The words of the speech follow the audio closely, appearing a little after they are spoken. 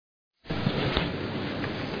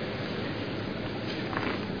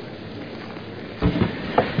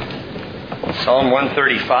Psalm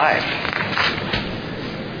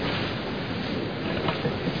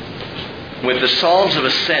 135. With the Psalms of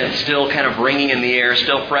Ascent still kind of ringing in the air,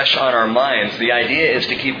 still fresh on our minds, the idea is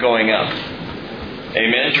to keep going up.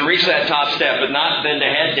 Amen. To reach that top step, but not then to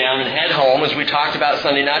head down and head home, as we talked about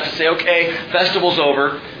Sunday, not to say, okay, festival's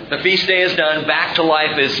over, the feast day is done, back to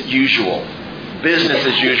life as usual. Business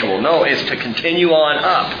as usual. No, it's to continue on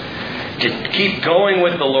up. To keep going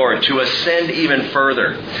with the Lord, to ascend even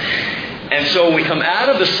further. And so we come out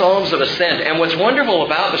of the Psalms of Ascent, and what's wonderful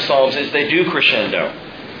about the Psalms is they do crescendo.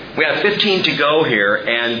 We have 15 to go here,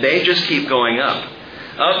 and they just keep going up.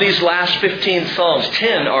 Of these last 15 Psalms,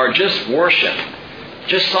 10 are just worship.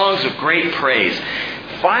 Just songs of great praise.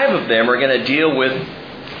 5 of them are going to deal with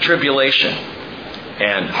tribulation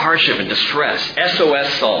and hardship and distress.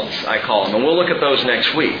 SOS Psalms, I call them. And we'll look at those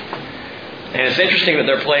next week. And it's interesting that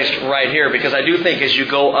they're placed right here, because I do think as you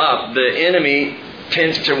go up, the enemy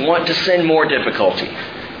tends to want to send more difficulty.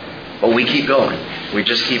 But we keep going. We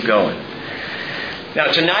just keep going. Now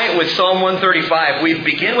tonight with Psalm 135, we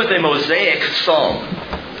begin with a Mosaic psalm.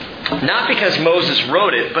 Not because Moses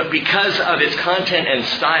wrote it, but because of its content and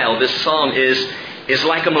style. This psalm is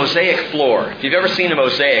like a mosaic floor. If you've ever seen a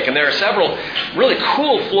mosaic, and there are several really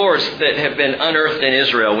cool floors that have been unearthed in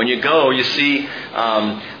Israel. When you go, you see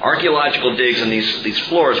archaeological digs in these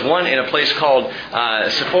floors. One in a place called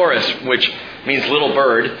Sepphoris, which means little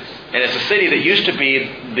bird, and it's a city that used to be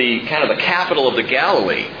the kind of the capital of the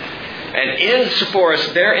Galilee. And in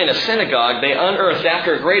Sepphoris, there in a synagogue, they unearthed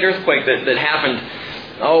after a great earthquake that happened,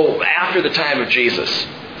 after the time of Jesus.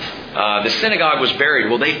 The synagogue was buried.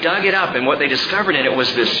 Well, they dug it up, and what they discovered in it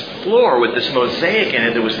was this floor with this mosaic in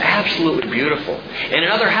it that was absolutely beautiful. In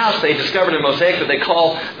another house, they discovered a mosaic that they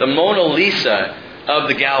call the Mona Lisa of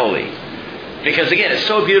the Galilee. Because again, it's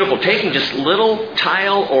so beautiful, taking just little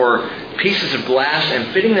tile or pieces of glass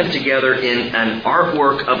and fitting them together in an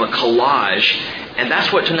artwork of a collage. And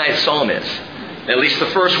that's what tonight's psalm is. At least the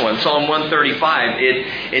first one, Psalm 135,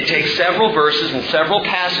 it takes several verses and several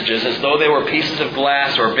passages as though they were pieces of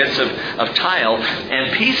glass or bits of tile,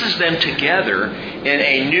 and pieces them together in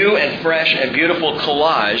a new and fresh and beautiful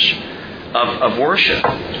collage of worship.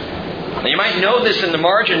 Now you might know this in the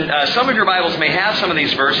margin. Some of your Bibles may have some of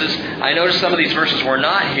these verses. I noticed some of these verses were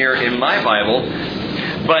not here in my Bible.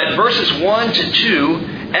 But verses 1 to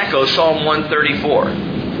 2 echo Psalm 134.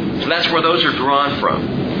 So that's where those are drawn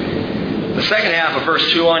from. The second half of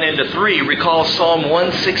verse 2 on into 3 recalls Psalm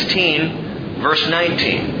 116, verse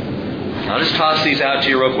 19. I'll just toss these out to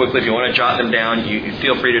you real quickly. If you want to jot them down, you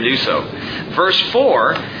feel free to do so. Verse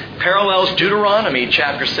 4 parallels Deuteronomy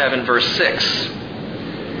chapter 7, verse 6.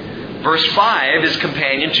 Verse 5 is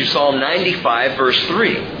companion to Psalm 95, verse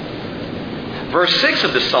 3. Verse 6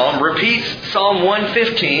 of the Psalm repeats Psalm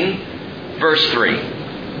 115, verse 3.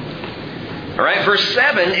 All right, verse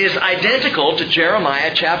 7 is identical to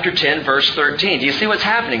Jeremiah chapter 10, verse 13. Do you see what's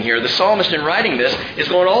happening here? The psalmist in writing this is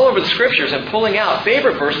going all over the Scriptures and pulling out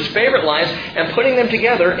favorite verses, favorite lines, and putting them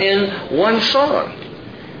together in one song.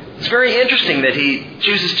 It's very interesting that he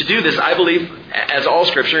chooses to do this, I believe, as all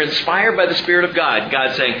Scripture, inspired by the Spirit of God.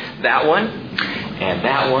 God saying, that one,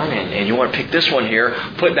 and you want to pick this one here,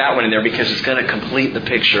 put that one in there because it's going to complete the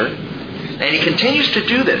picture. And he continues to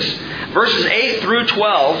do this. Verses 8 through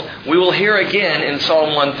 12, we will hear again in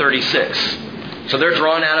Psalm 136. So they're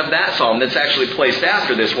drawn out of that psalm that's actually placed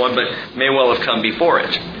after this one, but may well have come before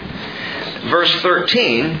it. Verse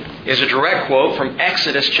 13 is a direct quote from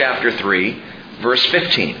Exodus chapter 3, verse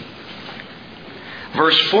 15.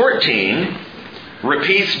 Verse 14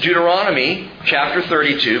 repeats Deuteronomy chapter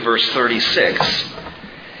 32, verse 36.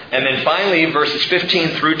 And then finally, verses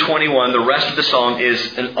 15 through 21, the rest of the psalm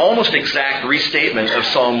is an almost exact restatement of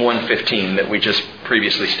Psalm 115 that we just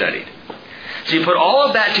previously studied. So you put all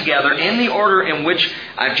of that together in the order in which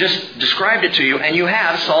I've just described it to you, and you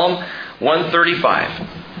have Psalm 135.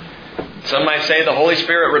 Some might say the Holy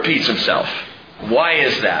Spirit repeats Himself. Why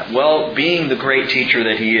is that? Well, being the great teacher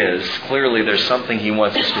that He is, clearly there's something He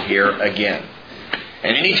wants us to hear again.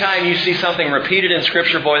 And anytime you see something repeated in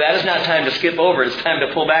Scripture, boy, that is not time to skip over. It's time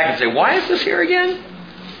to pull back and say, why is this here again?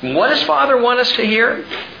 What does Father want us to hear?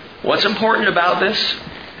 What's important about this?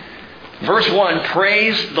 Verse 1,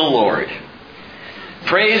 praise the Lord.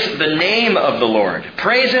 Praise the name of the Lord.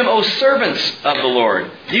 Praise Him, O servants of the Lord.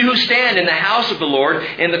 You who stand in the house of the Lord,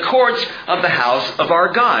 in the courts of the house of our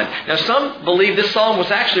God. Now some believe this psalm was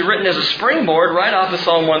actually written as a springboard right off of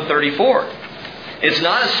Psalm 134. It's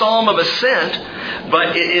not a psalm of ascent,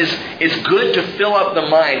 but it's good to fill up the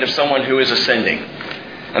mind of someone who is ascending.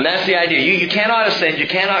 And that's the idea. You cannot ascend, you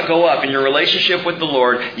cannot go up in your relationship with the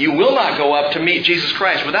Lord. You will not go up to meet Jesus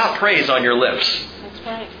Christ without praise on your lips. That's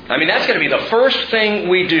right. I mean, that's going to be the first thing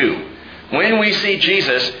we do. When we see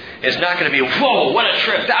Jesus, it's not going to be, whoa, what a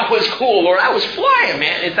trip. That was cool, Lord. I was flying,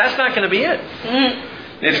 man. That's not going to be it.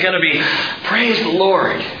 It's going to be, praise the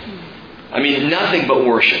Lord. I mean, nothing but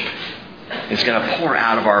worship is going to pour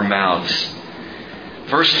out of our mouths.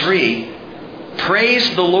 Verse 3,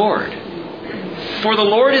 praise the Lord. For the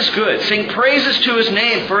Lord is good. Sing praises to His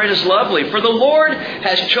name, for it is lovely. For the Lord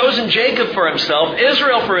has chosen Jacob for Himself,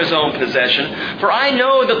 Israel for His own possession. For I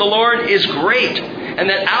know that the Lord is great, and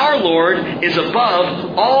that our Lord is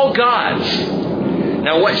above all gods.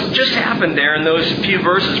 Now what just happened there in those few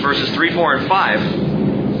verses, verses 3, 4, and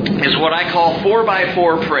 5, is what I call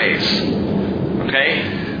 4x4 praise. Okay?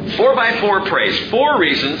 4x4 praise. 4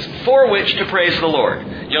 reasons for which to praise the Lord.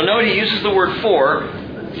 You'll note He uses the word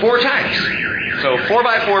 4 times. So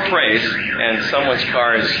 4x4 praise, and someone's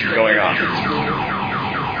car is going off.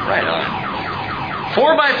 Right on.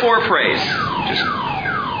 4x4 praise.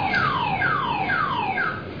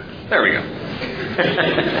 There we go.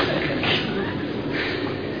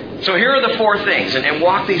 So here are the 4 things, and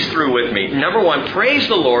walk these through with me. Number 1, praise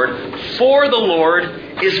the Lord, for the Lord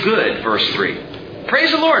is good, verse 3.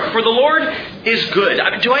 Praise the Lord, for the Lord is good.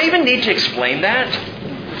 Do I even need to explain that?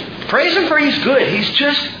 Praise Him for He's good. He's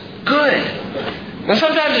just good. And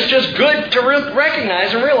sometimes it's just good to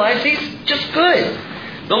recognize and realize He's just good.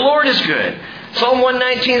 The Lord is good. Psalm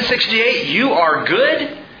 119:68, you are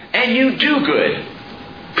good and you do good.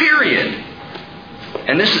 Period.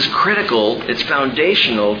 And this is critical. It's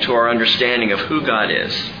foundational to our understanding of who God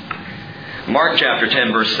is. Mark chapter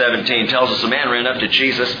 10 verse 17 tells us a man ran up to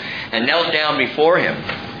Jesus and knelt down before Him.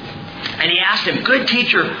 And he asked Him, good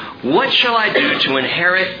teacher, what shall I do to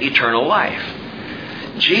inherit eternal life?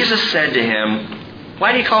 Jesus said to him,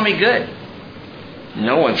 why do you call me good?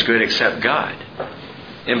 No one's good except God.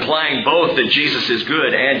 Implying both that Jesus is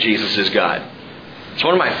good and Jesus is God. It's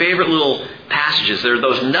one of my favorite little passages. There are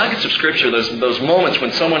those nuggets of Scripture, those moments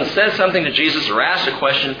when someone says something to Jesus or asks a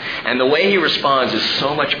question, and the way He responds is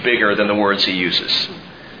so much bigger than the words He uses.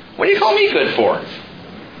 What do you call me good for?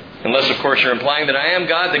 Unless, of course, you're implying that I am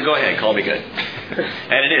God, then go ahead, call me good.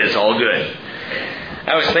 And it is all good.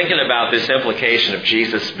 I was thinking about this implication of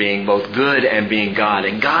Jesus being both good and being God,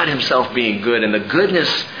 and God Himself being good, and the goodness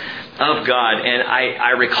of God. And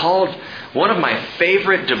I recalled one of my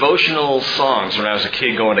favorite devotional songs when I was a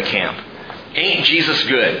kid going to camp. Ain't Jesus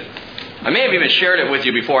Good? I may have even shared it with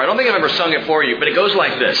you before. I don't think I've ever sung it for you, but it goes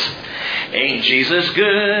like this. Ain't Jesus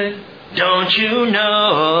good? Don't you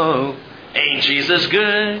know? Ain't Jesus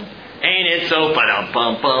good? Ain't it so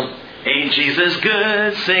ba-dum-bum-bum? Ain't Jesus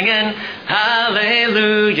good? Singing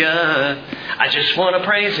hallelujah. I just want to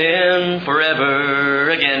praise Him forever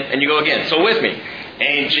again. And you go again. So with me.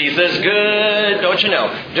 Ain't Jesus good? Don't you know?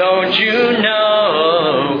 Don't you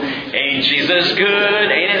know? Ain't Jesus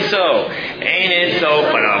good? Ain't it so? Ain't it so?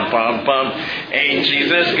 Ba-dum-bum-bum. Ain't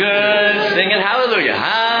Jesus good? Singing hallelujah.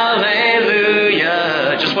 Hallelujah.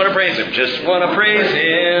 Just want to praise Him. Just want to praise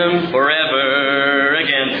Him forever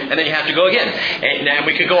again. And then you have to go again. And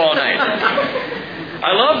we could go all night.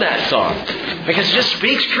 I love that song because it just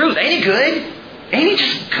speaks truth. Ain't He good? Ain't He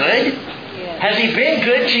just good? Has He been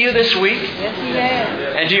good to you this week? Yes, He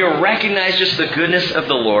has. And do you recognize just the goodness of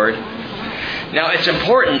the Lord? Now, it's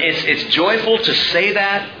important. It's joyful to say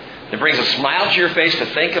that. It brings a smile to your face to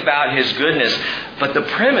think about His goodness. But the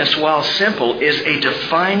premise, while simple, is a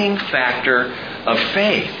defining factor of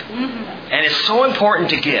faith. And it's so important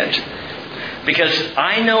to get. Because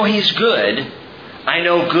I know He's good. I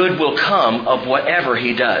know good will come of whatever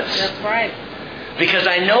He does. That's right. Because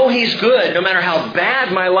I know He's good, no matter how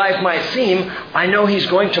bad my life might seem, I know He's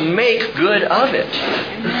going to make good of it.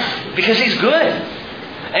 Because He's good.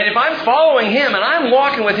 And if I'm following Him and I'm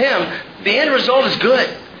walking with Him, the end result is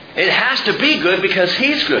good. It has to be good because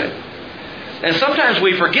He's good. And sometimes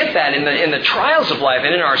we forget that in the trials of life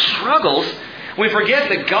and in our struggles. We forget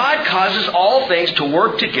that God causes all things to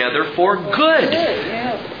work together for good.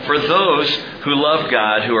 For those who love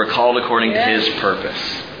God, who are called according to His purpose.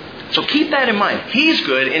 So keep that in mind. He's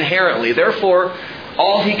good inherently. Therefore,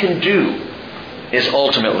 all He can do is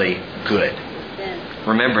ultimately good.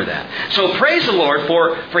 Remember that. So praise the Lord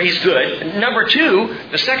for He's good. Number 2,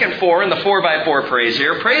 the second 4 in the 4x4 praise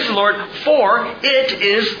here. Praise the Lord for it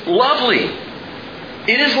is lovely.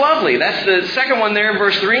 It is lovely. That's the second one there in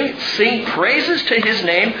verse 3. Sing praises to His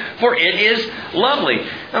name, for it is lovely.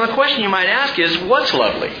 Now the question you might ask is, what's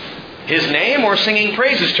lovely? His name or singing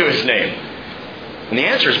praises to His name? And the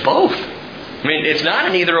answer is both. I mean, it's not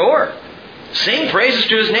an either or. Sing praises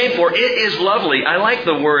to His name, for it is lovely. I like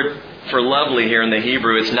the word for lovely here in the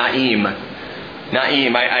Hebrew. It's na'im.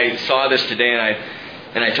 Na'im. I saw this today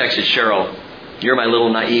and I texted Cheryl. You're my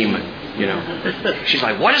little Naim, you know. She's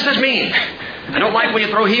like, what does this mean? I don't like when you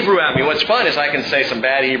throw Hebrew at me. What's fun is I can say some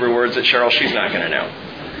bad Hebrew words that Cheryl, she's not going to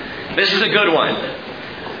know. This is a good one.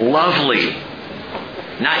 Lovely.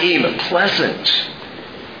 Naim, pleasant.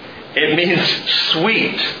 It means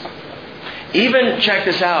sweet. Even, check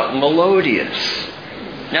this out, melodious.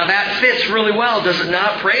 Now that fits really well, does it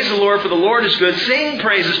not? Praise the Lord, for the Lord is good. Sing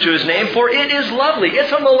praises to His name, for it is lovely.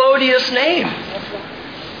 It's a melodious name.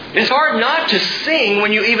 It's hard not to sing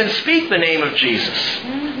when you even speak the name of Jesus.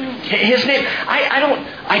 His name,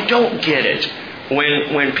 I don't get it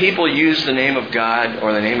when people use the name of God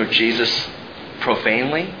or the name of Jesus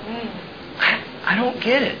profanely. I don't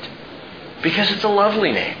get it. Because it's a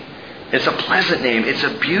lovely name. It's a pleasant name. It's a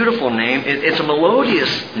beautiful name. It's a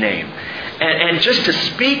melodious name. And just to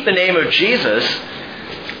speak the name of Jesus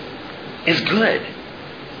is good.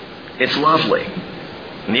 It's lovely.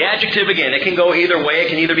 And the adjective, again, it can go either way. It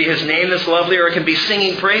can either be His name that's lovely, or it can be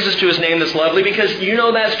singing praises to His name that's lovely, because you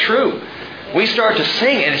know that's true. We start to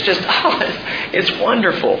sing and it's just, it's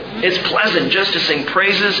wonderful. It's pleasant just to sing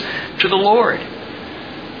praises to the Lord.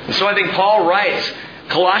 And so I think Paul writes,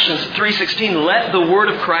 Colossians 3:16, let the word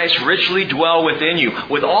of Christ richly dwell within you,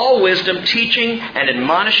 with all wisdom, teaching and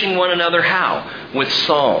admonishing one another. How? With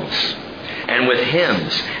psalms and with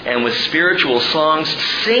hymns and with spiritual songs,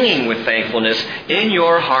 singing with thankfulness in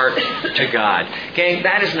your heart to God. Gang,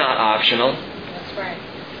 that is not optional. That's right.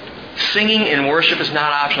 Singing in worship is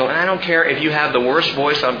not optional. And I don't care if you have the worst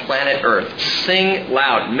voice on planet Earth. Sing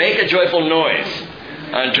loud. Make a joyful noise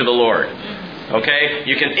unto the Lord. Okay?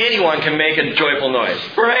 Anyone can make a joyful noise.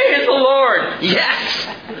 Praise the Lord! Yes!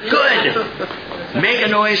 Good! Make a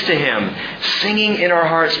noise to Him. Singing in our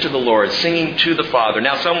hearts to the Lord. Singing to the Father.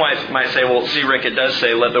 Now some might say, well, see, Rick, it does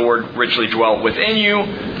say, let the word richly dwell within you.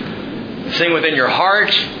 Sing within your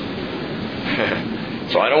heart.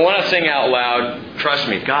 So I don't want to sing out loud. Trust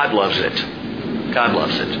me, God loves it. God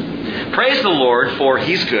loves it. Praise the Lord, for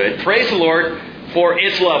He's good. Praise the Lord, for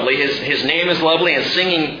it's lovely. His name is lovely, and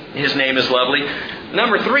singing His name is lovely.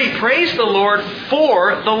 Number 3, praise the Lord,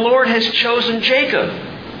 for the Lord has chosen Jacob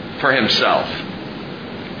for Himself.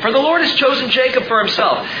 For the Lord has chosen Jacob for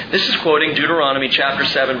Himself. This is quoting Deuteronomy chapter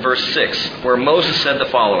 7, verse 6, where Moses said the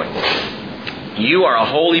following. You are a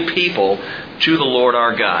holy people to the Lord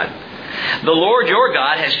our God. The Lord your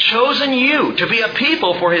God has chosen you to be a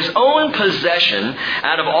people for His own possession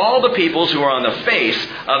out of all the peoples who are on the face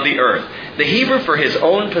of the earth. The Hebrew for His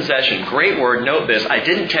own possession, great word, note this. I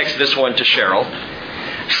didn't text this one to Cheryl.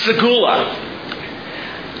 Segula.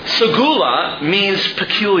 Segula means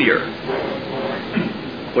peculiar,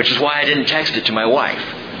 which is why I didn't text it to my wife.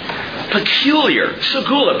 Peculiar,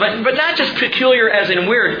 segula, but not just peculiar as in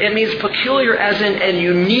weird. It means peculiar as in a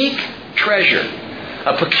unique treasure.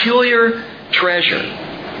 A peculiar treasure.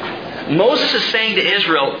 Moses is saying to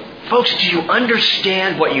Israel, folks, do you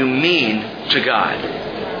understand what you mean to God?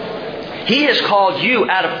 He has called you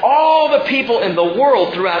out of all the people in the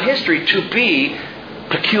world throughout history to be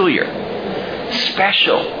peculiar,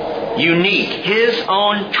 special, unique, His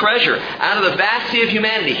own treasure. Out of the vast sea of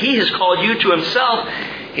humanity, He has called you to Himself.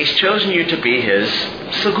 He's chosen you to be His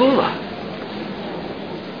segula.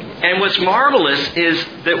 And what's marvelous is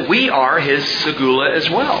that we are His segula as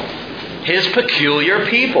well. His peculiar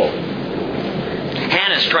people.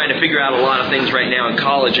 Hannah's trying to figure out a lot of things right now in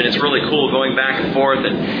college, and it's really cool going back and forth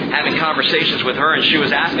and having conversations with her. And she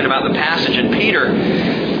was asking about the passage in Peter,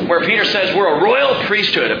 where Peter says we're a royal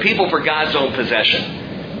priesthood, a people for God's own possession.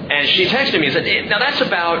 And she texted me and said, now that's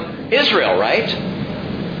about Israel, right?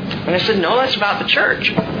 And I said, no, that's about the church.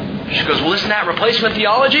 She goes, well, isn't that replacement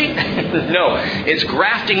theology? No, it's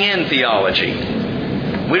grafting in theology.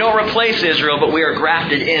 We don't replace Israel, but we are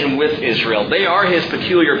grafted in with Israel. They are His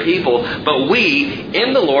peculiar people, but we,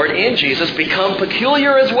 in the Lord, in Jesus, become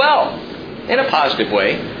peculiar as well. In a positive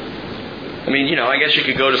way. I mean, I guess you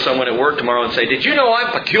could go to someone at work tomorrow and say, did you know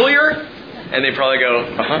I'm peculiar? And they probably go,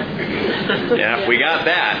 uh-huh. Yeah, we got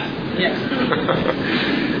that.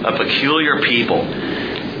 Yes. A peculiar people.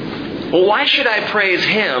 Well, why should I praise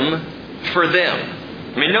Him for them?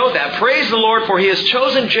 I mean, note that. Praise the Lord, for He has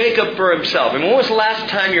chosen Jacob for Himself. I mean, when was the last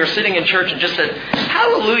time you were sitting in church and just said,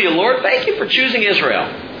 hallelujah, Lord, thank you for choosing Israel?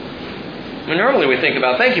 I mean, normally we think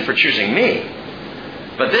about, thank you for choosing me.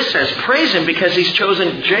 But this says, praise Him because He's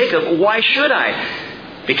chosen Jacob. Why should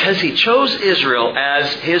I? Because He chose Israel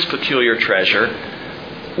as His peculiar treasure.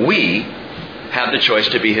 We have the choice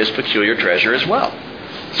to be His peculiar treasure as well.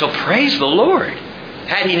 So praise the Lord.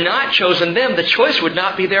 Had He not chosen them, the choice would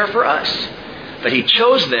not be there for us. But He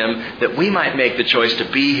chose them that we might make the choice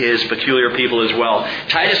to be His peculiar people as well.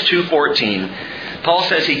 Titus 2:14. Paul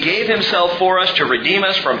says He gave Himself for us to redeem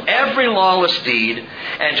us from every lawless deed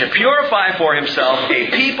and to purify for Himself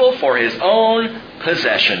a people for His own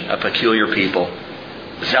possession, a peculiar people,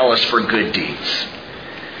 zealous for good deeds.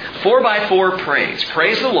 4x4 praise.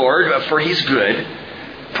 Praise the Lord, for He's good.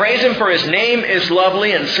 Praise Him, for His name is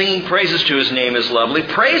lovely, and singing praises to His name is lovely.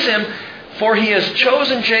 Praise Him, for He has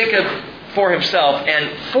chosen Jacob for Himself.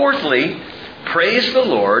 And fourthly, praise the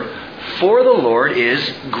Lord, for the Lord is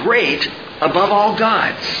great above all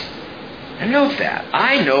gods. And note that.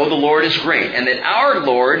 I know the Lord is great, and that our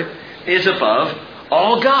Lord is above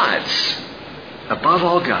all gods. Above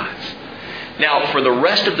all gods. Now, for the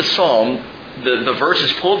rest of the psalm, the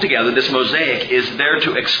verses pulled together, this mosaic, is there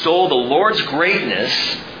to extol the Lord's greatness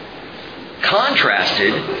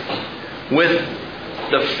contrasted with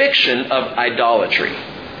the fiction of idolatry.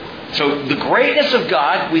 So the greatness of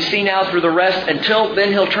God we see now through the rest, until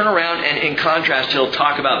then He'll turn around and in contrast He'll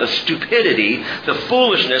talk about the stupidity, the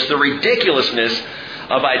foolishness, the ridiculousness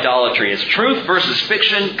of idolatry. It's truth versus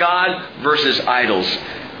fiction, God versus idols.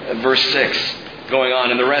 Verse 6 going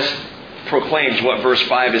on, and the rest proclaims what verse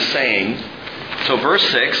 5 is saying. So verse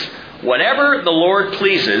 6, whatever the Lord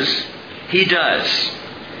pleases, He does.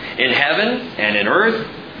 In heaven and in earth,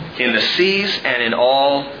 in the seas and in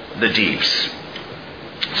all the deeps.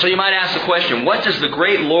 So you might ask the question, what does the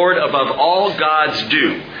great Lord above all gods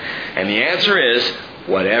do? And the answer is,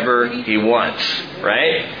 whatever He wants,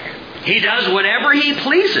 right? He does whatever He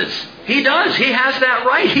pleases. He does. He has that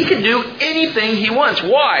right. He can do anything He wants.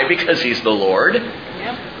 Why? Because He's the Lord.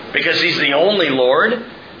 Yep. Because He's the only Lord.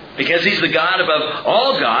 Because He's the God above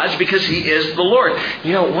all gods. Because He is the Lord.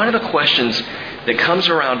 You know, one of the questions that comes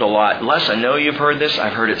around a lot, Les, I know you've heard this.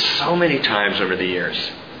 I've heard it so many times over the years.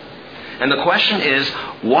 And the question is,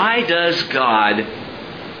 why does God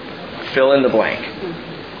fill in the blank?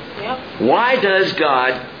 Yep. Why does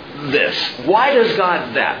God this? Why does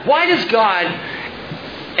God that? Why does God...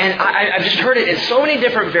 And I've just heard it in so many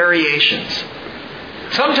different variations.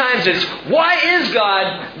 Sometimes it's, why is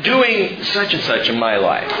God doing such and such in my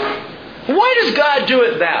life? Why does God do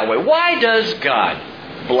it that way? Why does God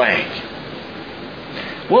blank?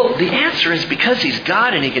 Well, the answer is because He's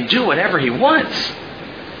God and He can do whatever He wants.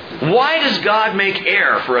 Why does God make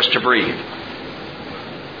air for us to breathe?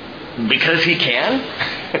 Because He can?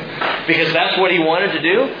 Because that's what He wanted to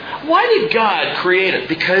do? Why did God create it?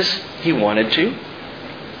 Because He wanted to.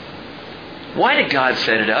 Why did God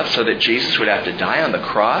set it up so that Jesus would have to die on the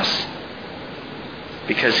cross?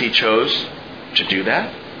 Because He chose to do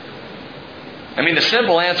that? I mean, the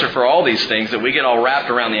simple answer for all these things that we get all wrapped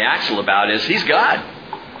around the axle about is He's God.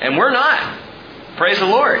 And we're not. Praise the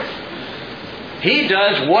Lord. He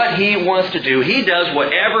does what He wants to do. He does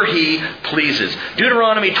whatever He pleases.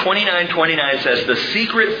 Deuteronomy 29:29 says, the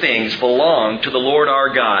secret things belong to the Lord our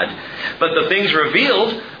God, but the things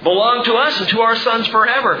revealed belong to us and to our sons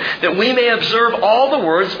forever, that we may observe all the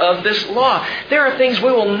words of this law. There are things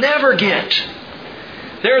we will never get.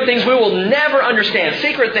 There are things we will never understand.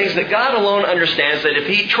 Secret things that God alone understands, that if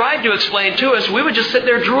He tried to explain to us, we would just sit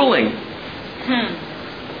there drooling.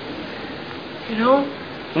 You know?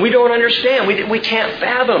 We don't understand. We can't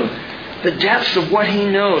fathom the depths of what He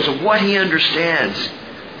knows, of what He understands.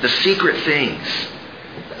 The secret things.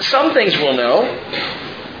 Some things we'll know.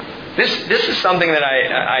 This is something that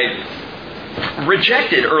I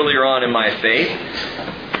rejected earlier on in my faith.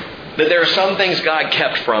 That there are some things God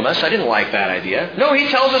kept from us. I didn't like that idea. No, He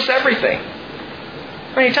tells us everything.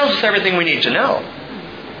 He tells us everything we need to know.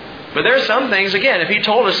 But there are some things, again, if He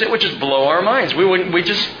told us, it would just blow our minds. We'd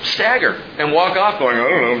just stagger and walk off going,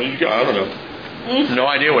 I don't know. No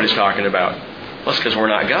idea what He's talking about. Well, it's because we're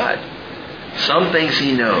not God. Some things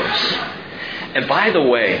He knows. And by the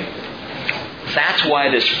way, that's why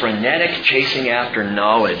this frenetic chasing after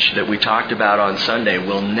knowledge that we talked about on Sunday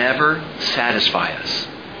will never satisfy us.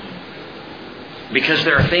 Because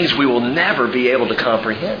there are things we will never be able to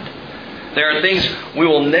comprehend. There are things we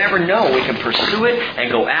will never know. We can pursue it and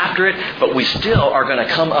go after it, but we still are going to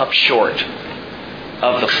come up short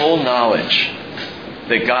of the full knowledge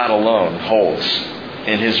that God alone holds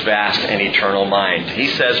in His vast and eternal mind. He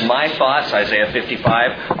says, my thoughts, Isaiah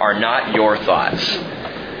 55, are not your thoughts,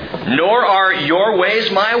 nor are your ways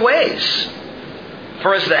my ways.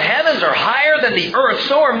 For as the heavens are higher than the earth,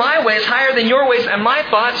 so are my ways higher than your ways, and my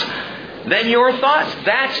thoughts than your thoughts.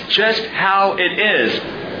 That's just how it is.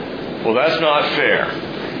 Well, that's not fair.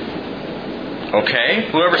 Okay?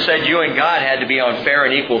 Whoever said you and God had to be on fair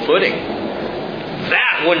and equal footing?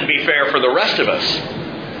 That wouldn't be fair for the rest of us.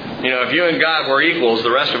 You know, if you and God were equals, the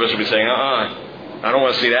rest of us would be saying, I don't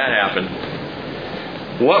want to see that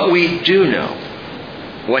happen. What we do know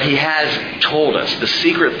what He has told us, the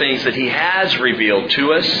secret things that He has revealed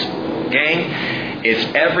to us, gang,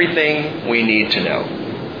 it's everything we need to know.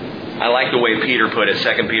 I like the way Peter put it,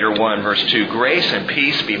 2 Peter 1, verse 2. Grace and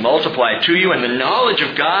peace be multiplied to you in the knowledge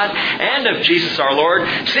of God and of Jesus our Lord,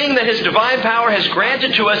 seeing that His divine power has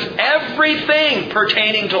granted to us everything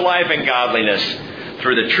pertaining to life and godliness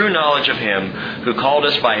through the true knowledge of Him who called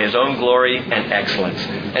us by His own glory and excellence.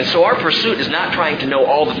 And so our pursuit is not trying to know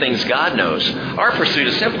all the things God knows. Our pursuit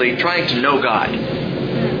is simply trying to know God.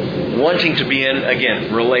 Wanting to be in,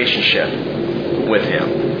 again, relationship with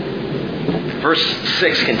Him. Verse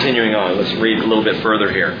 6, continuing on. Let's read a little bit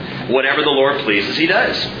further here. Whatever the Lord pleases, He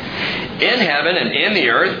does. In heaven and in the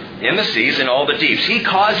earth, in the seas, and all the deeps. He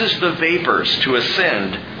causes the vapors to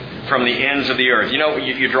ascend from the ends of the earth. You know,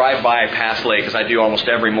 you drive by past lake, as I do almost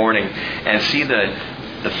every morning, and see the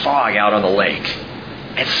fog out on the lake.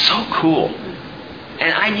 It's so cool.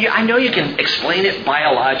 And I know you can explain it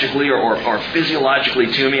biologically or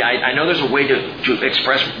physiologically to me. I know there's a way to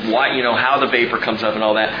express why, how the vapor comes up and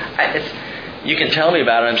all that. You can tell me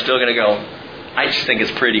about it, I'm still going to go, I just think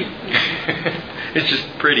it's pretty. It's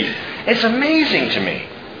just pretty. It's amazing to me,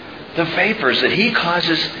 the vapors that He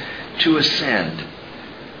causes to ascend.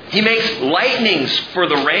 He makes lightnings for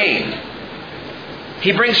the rain.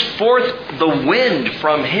 He brings forth the wind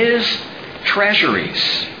from His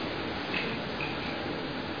treasuries.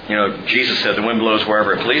 Jesus said the wind blows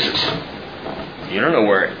wherever it pleases. You don't know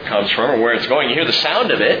where it comes from or where it's going. You hear the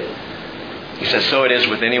sound of it. He says, so it is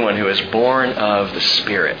with anyone who is born of the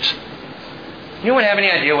Spirit. Anyone have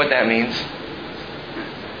any idea what that means?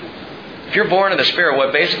 If you're born of the Spirit,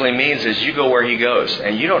 what basically means is you go where He goes.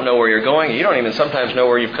 And you don't know where you're going. You don't even sometimes know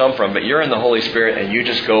where you've come from. But you're in the Holy Spirit and you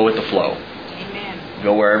just go with the flow. Amen.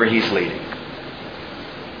 Go wherever He's leading.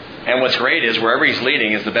 And what's great is wherever He's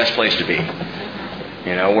leading is the best place to be.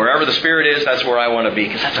 Wherever the Spirit is, that's where I want to be,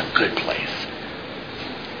 because that's a good place.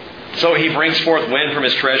 So He brings forth wind from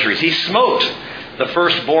His treasuries. He smote the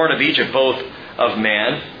firstborn of Egypt, both of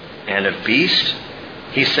man and of beast.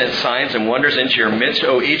 He sent signs and wonders into your midst,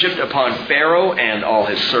 O Egypt, upon Pharaoh and all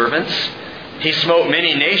his servants. He smote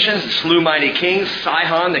many nations and slew mighty kings,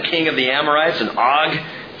 Sihon, the king of the Amorites, and Og,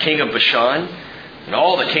 king of Bashan, and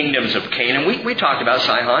all the kingdoms of Canaan. We talked about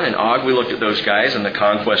Sihon and Og. We looked at those guys in the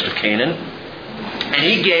conquest of Canaan. And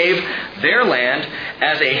He gave their land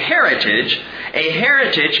as a heritage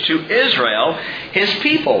to Israel, His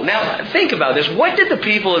people. Now, think about this. What did the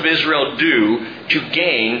people of Israel do to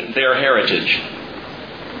gain their heritage?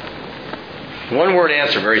 One word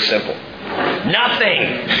answer, very simple.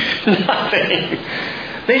 Nothing. Nothing.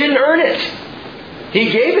 They didn't earn it. He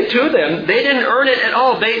gave it to them. They didn't earn it at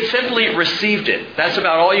all. They simply received it. That's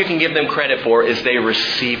about all you can give them credit for, is they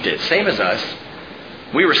received it. Same as us.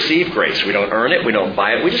 We receive grace. We don't earn it. We don't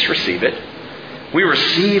buy it. We just receive it. We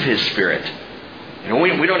receive His Spirit.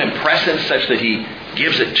 We don't impress Him such that He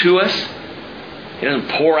gives it to us. He doesn't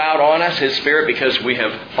pour out on us His Spirit because we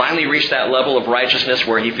have finally reached that level of righteousness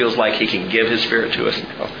where He feels like He can give His Spirit to us.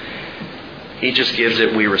 No. He just gives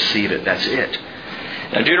it. We receive it. That's it.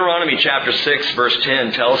 Now, Deuteronomy chapter 6, verse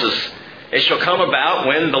 10 tells us, it shall come about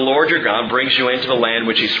when the Lord your God brings you into the land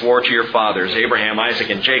which He swore to your fathers, Abraham, Isaac,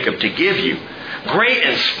 and Jacob, to give you. Great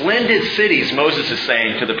and splendid cities, Moses is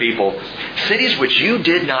saying to the people, cities which you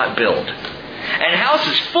did not build, and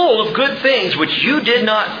houses full of good things which you did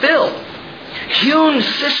not fill, hewn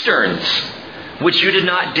cisterns which you did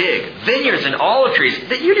not dig, vineyards and olive trees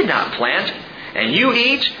that you did not plant, and you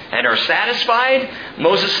eat and are satisfied.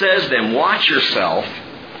 Moses says, then watch yourself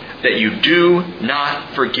that you do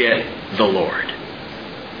not forget the Lord.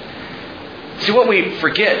 See, what we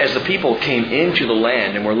forget as the people came into the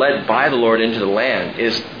land and were led by the Lord into the land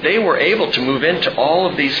is they were able to move into all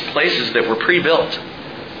of these places that were pre-built,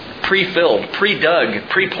 pre-filled, pre-dug,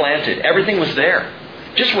 pre-planted. Everything was there,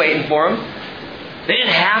 just waiting for them. They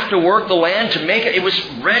didn't have to work the land to make it. It was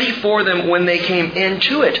ready for them when they came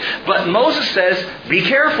into it. But Moses says, be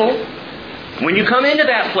careful. When you come into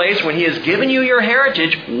that place, when He has given you your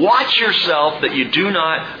heritage, watch yourself that you do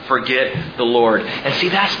not forget the Lord. And see,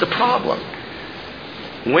 that's the problem.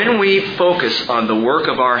 When we focus on the work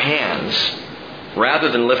of our hands,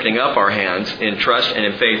 rather than lifting up our hands in trust and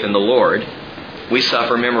in faith in the Lord, we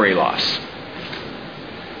suffer memory loss.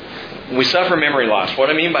 We suffer memory loss.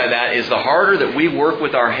 What I mean by that is the harder that we work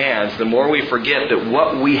with our hands, the more we forget that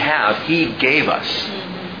what we have, He gave us.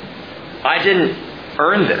 I didn't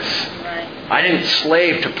earn this. I didn't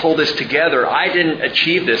slave to pull this together. I didn't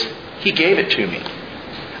achieve this. He gave it to me.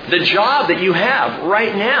 The job that you have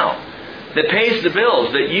right now that pays the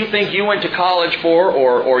bills, that you think you went to college for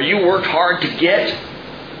or you worked hard to get,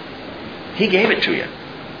 He gave it to you.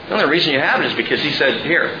 The only reason you have it is because He said,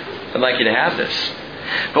 here, I'd like you to have this.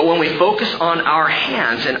 But when we focus on our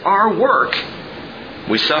hands and our work,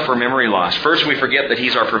 we suffer memory loss. First, we forget that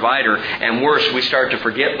He's our provider, and worse, we start to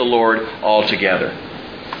forget the Lord altogether.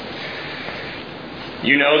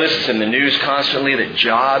 You know this, it's in the news constantly, that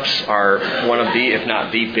jobs are one of the, if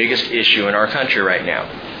not the biggest issue in our country right now.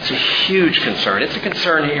 It's a huge concern. It's a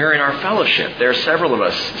concern here in our fellowship. There are several of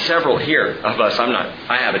us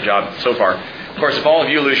I have a job so far. Of course, if all of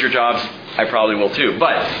you lose your jobs, I probably will too.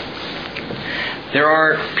 But there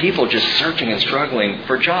are people just searching and struggling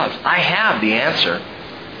for jobs. I have the answer.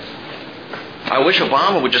 I wish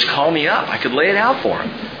Obama would just call me up. I could lay it out for him.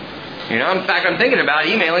 In fact, I'm thinking about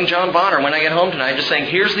emailing John Bonner when I get home tonight, just saying,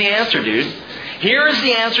 here's the answer, dude. Here is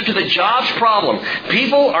the answer to the jobs problem.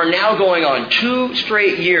 People are now going on 2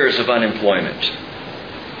 straight years of unemployment.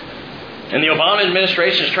 And the Obama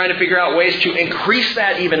administration is trying to figure out ways to increase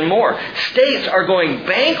that even more. States are going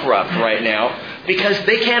bankrupt right now because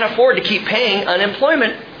they can't afford to keep paying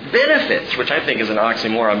unemployment benefits, which I think is an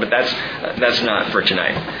oxymoron, but that's not for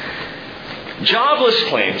tonight. Jobless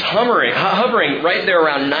claims hovering right there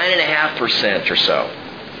around 9.5% or so.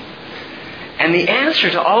 And the answer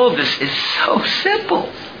to all of this is so simple.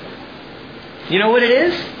 You know what it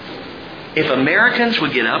is? If Americans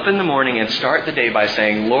would get up in the morning and start the day by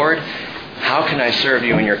saying, Lord, how can I serve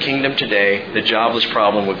you in your kingdom today? The jobless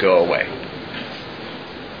problem would go away.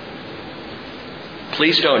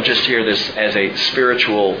 Please don't just hear this as a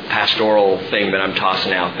spiritual, pastoral thing that I'm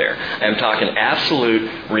tossing out there. I'm talking absolute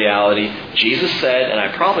reality. Jesus said, and I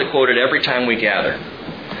probably quote it every time we gather,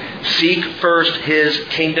 seek first His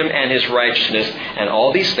kingdom and His righteousness, and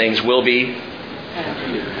all these things will be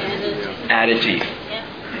added to you.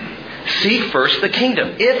 Seek first the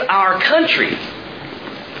kingdom. If our country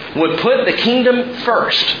would put the kingdom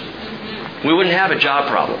first, we wouldn't have a job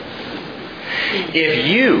problem. If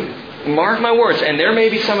you, mark my words, and there may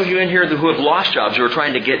be some of you in here who have lost jobs, who are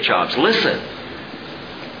trying to get jobs. Listen.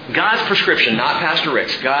 God's prescription, not Pastor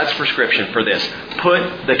Rick's, God's prescription for this.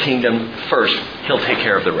 Put the kingdom first. He'll take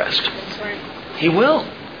care of the rest. That's right. He will.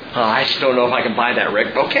 Oh, I just don't know if I can buy that,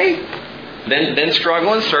 Rick. Okay. Then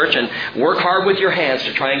struggle and search and work hard with your hands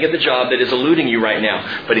to try and get the job that is eluding you right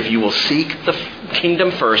now. But if you will seek the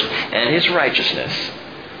kingdom first and His righteousness,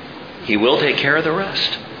 He will take care of the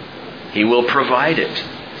rest. He will provide it.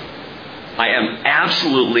 I am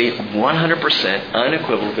absolutely 100%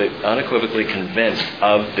 unequivocally convinced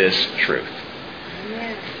of this truth.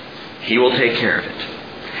 Amen. He will take care of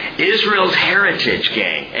it. Israel's heritage,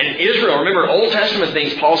 gang. And Israel, remember, Old Testament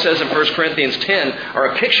things, Paul says in 1 Corinthians 10,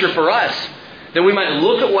 are a picture for us, that we might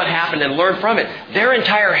look at what happened and learn from it. Their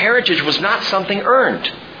entire heritage was not something earned.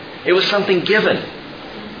 It was something given.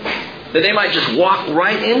 That they might just walk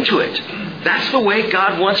right into it. That's the way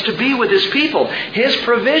God wants to be with His people. His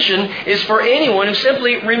provision is for anyone who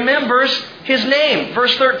simply remembers His name.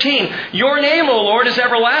 Verse 13, your name, O Lord, is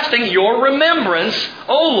everlasting. Your remembrance,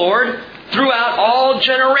 O Lord, throughout all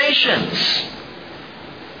generations.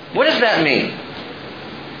 What does that mean?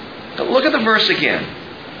 Look at the verse again.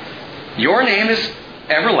 Your name is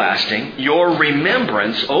everlasting. Your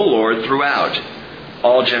remembrance, O Lord, throughout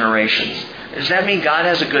all generations. Does that mean God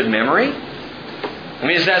has a good memory? I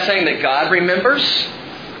mean, is that saying that God remembers?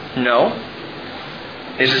 No.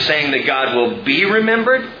 Is it saying that God will be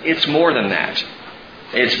remembered? It's more than that.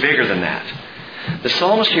 It's bigger than that. The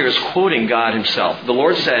psalmist here is quoting God Himself. The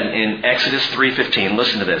Lord said in Exodus 3:15,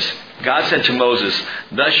 listen to this. God said to Moses,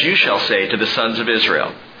 thus you shall say to the sons of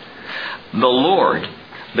Israel, the Lord,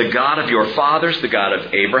 the God of your fathers, the God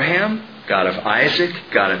of Abraham, God of Isaac,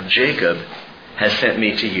 God of Jacob, has sent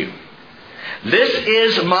me to you. This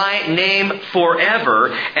is my name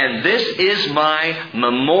forever, and this is my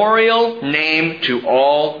memorial name to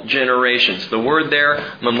all generations. The word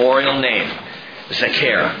there, memorial name,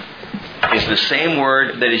 Zecher, is the same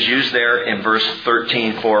word that is used there in verse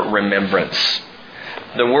 13 for remembrance.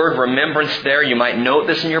 The word remembrance there, you might note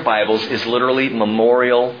this in your Bibles, is literally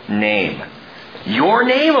memorial name. Your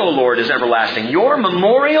name, O Lord, is everlasting. Your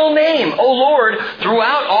memorial name, O Lord,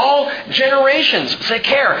 throughout all generations.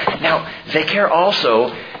 Zecher. Now, Zecher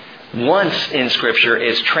also, once in Scripture,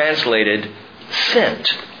 is translated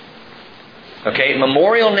sent. Okay,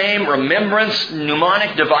 memorial name, remembrance,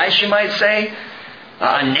 mnemonic device, you might say.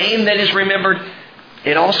 A name that is remembered.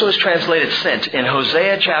 It also is translated sent in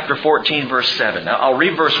Hosea chapter 14, verse 7. Now, I'll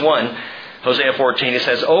read verse 1, Hosea 14. It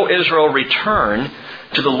says, O Israel, return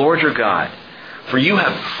to the Lord your God, for you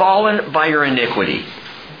have fallen by your iniquity.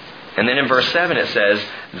 And then in verse 7 it says,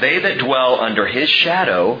 they that dwell under His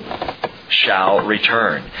shadow shall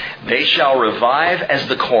return. They shall revive as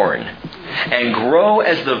the corn. and grow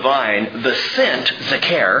as the vine, the scent,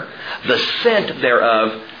 Zakar, the scent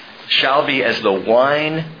thereof shall be as the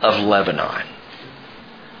wine of Lebanon.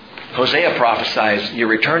 Hosea prophesies, you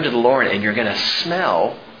return to the Lord and you're going to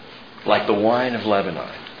smell like the wine of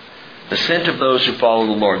Lebanon. The scent of those who follow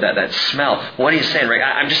the Lord, that smell. What are you saying, Rick?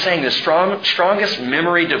 I'm just saying the strongest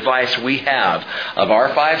memory device we have of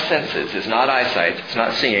our five senses is not eyesight, it's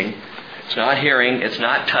not seeing, it's not hearing, it's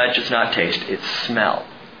not touch, it's not taste, it's smell.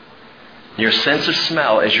 Your sense of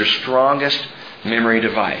smell is your strongest memory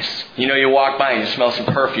device. You walk by and you smell some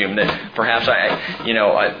perfume that perhaps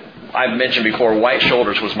I've mentioned before, White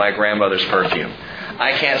Shoulders was my grandmother's perfume.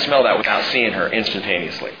 I can't smell that without seeing her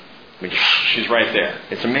instantaneously. She's right there.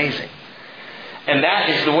 It's amazing. And that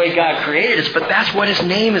is the way God created us, but that's what His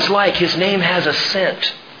name is like. His name has a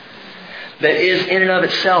scent that is in and of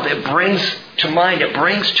itself. It brings to mind, it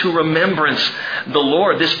brings to remembrance the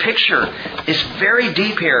Lord. This picture is very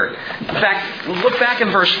deep here. In fact, look back in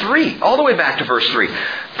verse 3, all the way back to verse 3.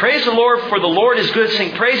 Praise the Lord, for the Lord is good.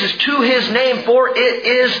 Sing praises to His name, for it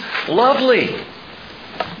is lovely.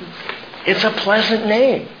 It's a pleasant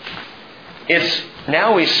name. It's,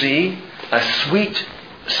 now we see, a sweet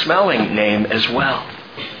smelling name as well.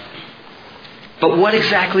 But what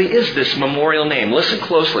exactly is this memorial name? Listen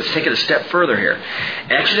closely. Let's take it a step further here.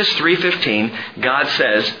 Exodus 3:15, God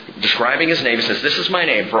says, describing His name, He says, this is my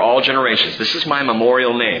name for all generations. This is my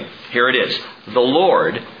memorial name. Here it is. The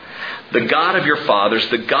Lord, the God of your fathers,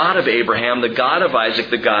 the God of Abraham, the God of Isaac,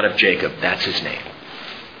 the God of Jacob. That's His name.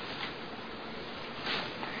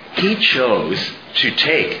 He chose to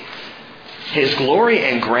take His glory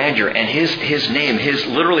and grandeur and His name,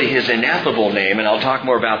 literally His ineffable name, and I'll talk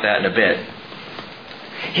more about that in a bit,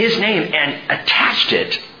 His name, and attached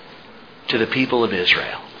it to the people of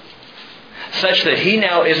Israel. Such that He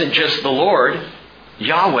now isn't just the Lord,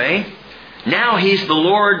 Yahweh. Now He's the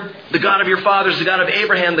Lord, the God of your fathers, the God of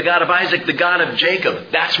Abraham, the God of Isaac, the God of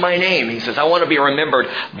Jacob. That's my name. He says, I want to be remembered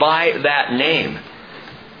by that name.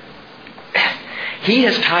 He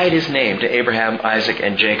has tied His name to Abraham, Isaac,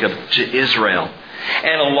 and Jacob, to Israel.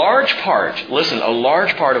 And a large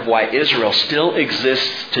part of why Israel still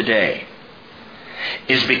exists today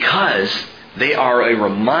is because they are a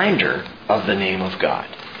reminder of the name of God.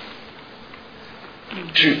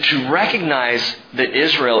 To recognize that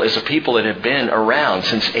Israel is a people that have been around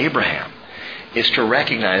since Abraham is to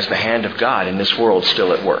recognize the hand of God in this world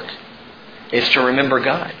still at work. It's to remember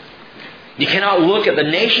God. You cannot look at the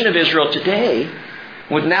nation of Israel today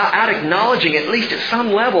without acknowledging, at least at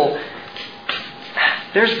some level,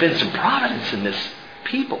 there's been some providence in this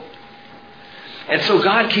people. And so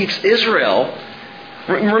God keeps Israel.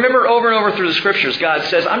 Remember, over and over through the Scriptures, God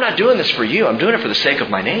says, I'm not doing this for you. I'm doing it for the sake of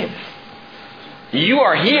my name. You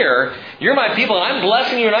are here. You're my people. And I'm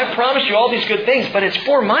blessing you. And I promise you all these good things. But it's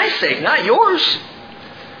for my sake, not yours.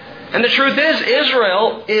 And the truth is,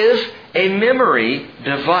 Israel is a memory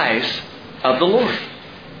device of the Lord.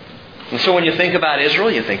 And so when you think about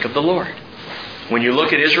Israel, you think of the Lord. When you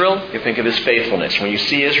look at Israel, you think of His faithfulness. When you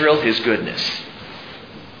see Israel, His goodness.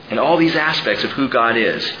 And all these aspects of who God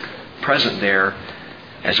is present there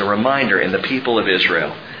as a reminder in the people of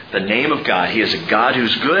Israel. The name of God. He is a God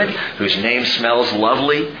who's good, whose name smells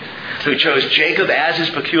lovely, who chose Jacob as His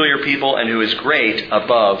peculiar people, and who is great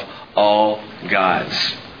above all gods.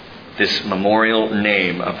 This memorial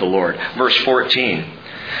name of the Lord. Verse 14.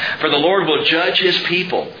 For the Lord will judge His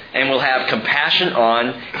people and will have compassion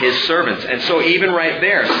on His servants. And so even right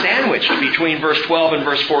there, sandwiched between verse 12 and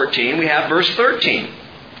verse 14, we have verse 13,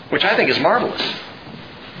 which I think is marvelous.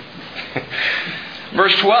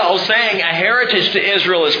 Verse 12, saying, a heritage to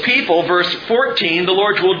Israel as people. Verse 14, the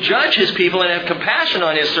Lord will judge His people and have compassion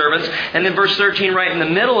on His servants. And then verse 13, right in the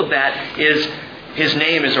middle of that, is His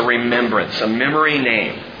name is a remembrance, a memory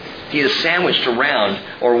name. He is sandwiched around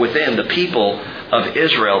or within the people of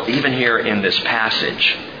Israel, even here in this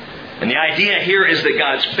passage. And the idea here is that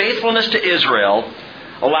God's faithfulness to Israel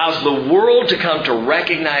allows the world to come to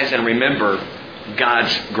recognize and remember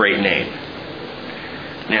God's great name.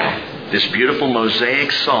 Now, this beautiful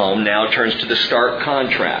Mosaic psalm now turns to the stark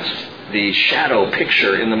contrast, the shadow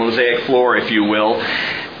picture in the mosaic floor, if you will,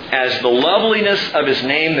 as the loveliness of His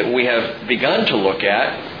name that we have begun to look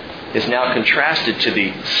at is now contrasted to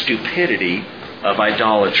the stupidity of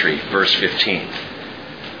idolatry. Verse 15.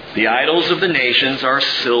 The idols of the nations are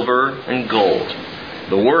silver and gold,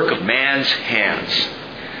 the work of man's hands.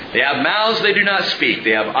 They have mouths, they do not speak.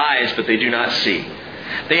 They have eyes, but they do not see.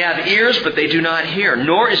 They have ears, but they do not hear,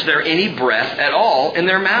 nor is there any breath at all in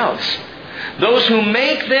their mouths. Those who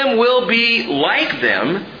make them will be like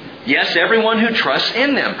them, yes, everyone who trusts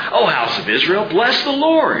in them. O house of Israel, bless the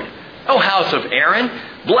Lord. O house of Aaron,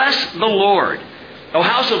 Bless the Lord. O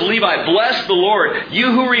house of Levi, bless the Lord.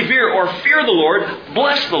 You who revere or fear the Lord,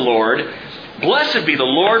 bless the Lord. Blessed be the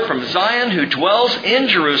Lord from Zion who dwells in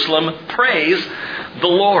Jerusalem. Praise the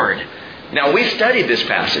Lord. Now, we studied this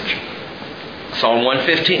passage, Psalm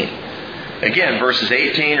 115. Again, verses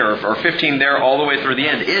 18 or 15 there all the way through the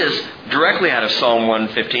end is directly out of Psalm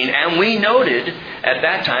 115. And we noted at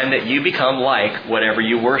that time that you become like whatever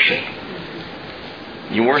you worship.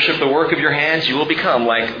 You worship the work of your hands, you will become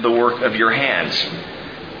like the work of your hands.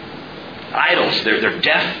 Idols, they're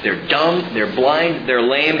deaf, they're dumb, they're blind, they're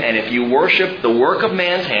lame. And if you worship the work of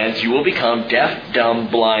man's hands, you will become deaf, dumb,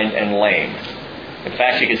 blind, and lame. In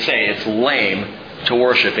fact, you could say it's lame to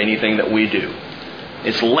worship anything that we do.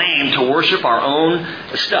 It's lame to worship our own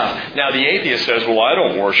stuff. Now, the atheist says, well, I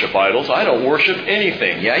don't worship idols. I don't worship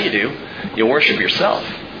anything. Yeah, you do. You worship yourself.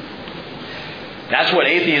 That's what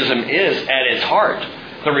atheism is at its heart.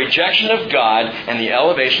 The rejection of God and the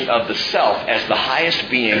elevation of the self as the highest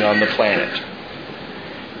being on the planet.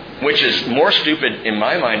 Which is more stupid in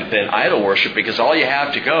my mind than idol worship, because all you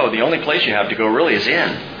have to go, the only place you have to go really is in.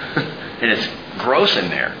 And it's gross in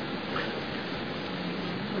there.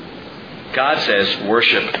 God says,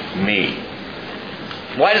 worship me.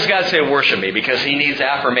 Why does God say worship me? Because He needs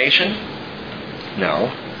affirmation?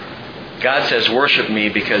 No. God says worship me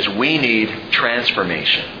because we need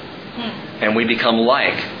transformation. And we become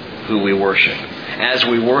like who we worship. As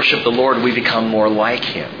we worship the Lord, we become more like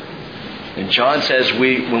Him. And John says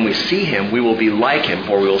when we see Him, we will be like Him,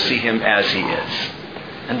 for we will see Him as He is.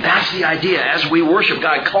 And that's the idea. As we worship,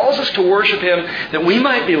 God calls us to worship Him that we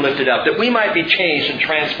might be lifted up, that we might be changed and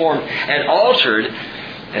transformed and altered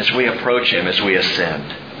as we approach Him, as we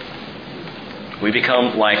ascend. We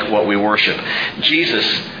become like what we worship. Jesus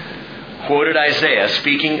quoted Isaiah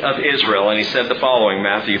speaking of Israel, and he said the following,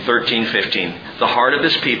 Matthew 13:15. The heart of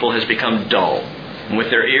this people has become dull, and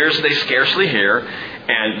with their ears they scarcely hear,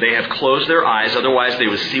 and they have closed their eyes, otherwise they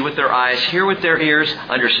would see with their eyes, hear with their ears,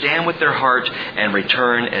 understand with their heart, and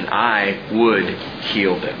return, and I would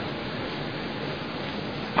heal them.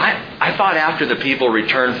 I thought after the people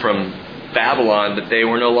returned from Babylon that they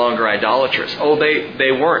were no longer idolatrous. Oh,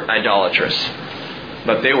 they weren't idolatrous,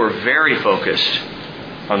 but they were very focused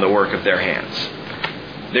on the work of their hands.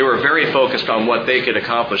 They were very focused on what they could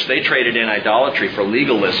accomplish. They traded in idolatry for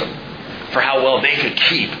legalism, for how well they could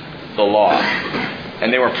keep the law.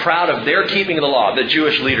 And they were proud of their keeping of the law. The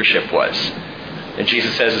Jewish leadership was. And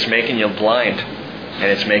Jesus says it's making you blind and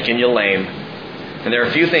it's making you lame. And there are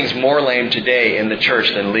a few things more lame today in the church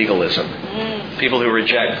than legalism. People who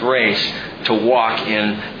reject grace to walk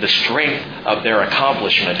in the strength of their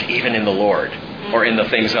accomplishment, even in the Lord or in the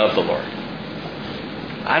things of the Lord.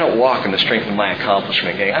 I don't walk in the strength of my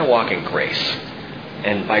accomplishment, gang. I walk in grace.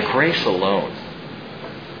 And by grace alone.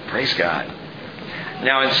 Praise God.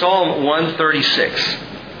 Now in Psalm 136,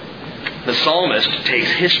 the psalmist takes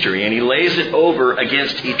history and he lays it over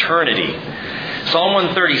against eternity. Psalm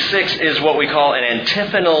 136 is what we call an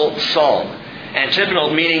antiphonal psalm.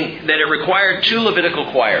 Antiphonal meaning that it required two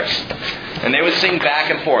Levitical choirs. And they would sing back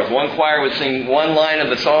and forth. One choir would sing one line of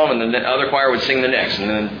the psalm and the other choir would sing the next. And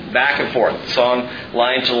then back and forth, song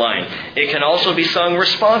line to line. It can also be sung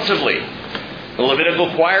responsively. The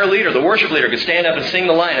Levitical choir leader, the worship leader, could stand up and sing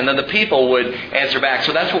the line, and then the people would answer back.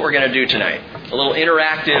 So that's what we're going to do tonight. A little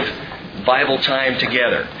interactive Bible time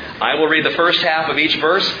together. I will read the first half of each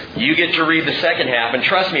verse. You get to read the second half. And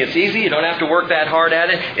trust me, it's easy. You don't have to work that hard at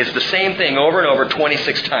it. It's the same thing over and over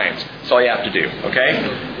 26 times. That's all you have to do.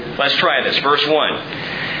 Okay? Let's try this. Verse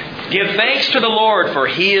 1. Give thanks to the Lord, for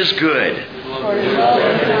He is good.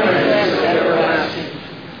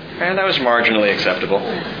 And that was marginally acceptable.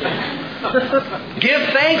 Give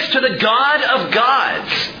thanks to the God of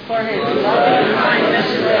gods. For His loving kindness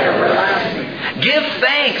is everlasting. Give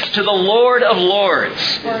thanks to the Lord of lords.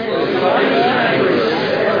 For His loving kindness is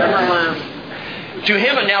everlasting. To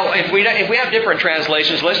Him, now, if we have different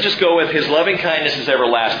translations, let's just go with His loving kindness is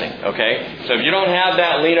everlasting. Okay? So if you don't have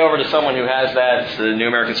that, lean over to someone who has that. It's the New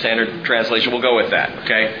American Standard Translation. We'll go with that.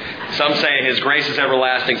 Okay? Some say His grace is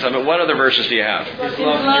everlasting. Some. What other verses do you have? His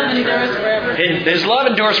love endures forever. His love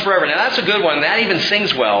endures forever. Now that's a good one. That even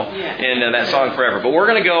sings well in that song Forever. But we're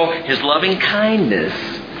going to go, His loving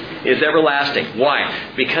kindness is everlasting.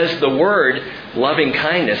 Why? Because the word loving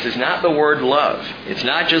kindness is not the word love. It's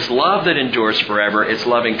not just love that endures forever. It's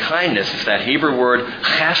loving kindness. It's that Hebrew word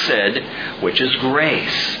chesed, which is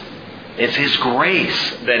grace. It's His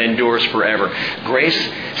grace that endures forever. Grace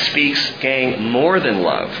speaks, gang, more than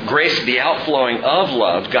love. Grace, the outflowing of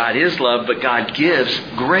love. God is love, but God gives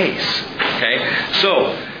grace. Okay?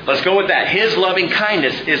 So, Let's go with that. His loving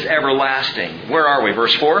kindness is everlasting. Where are we?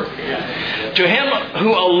 Verse 4? Yeah. To him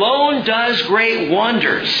who alone does great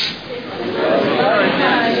wonders.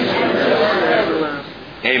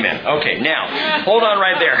 Amen. Okay, now, hold on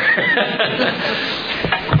right there.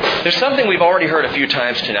 There's something we've already heard a few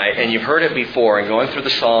times tonight, and you've heard it before in going through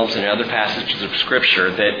the Psalms and other passages of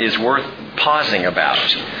Scripture that is worth pausing about.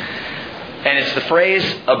 And it's the phrase,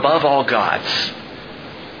 above all gods.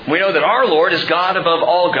 We know that our Lord is God above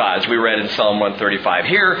all gods, we read in Psalm 135.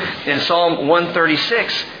 Here, in Psalm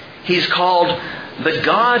 136, He's called the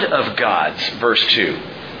God of gods, verse 2.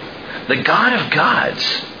 The God of gods.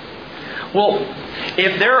 Well,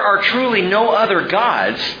 if there are truly no other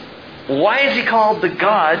gods, why is He called the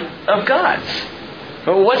God of gods?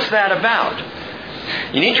 Well, what's that about?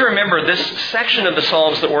 You need to remember this section of the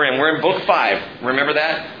Psalms that we're in. We're in Book 5. Remember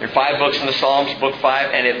that? There are 5 books in the Psalms, Book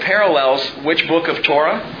 5. And it parallels which book of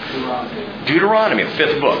Torah? Deuteronomy, the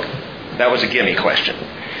 5th book. That was a gimme question.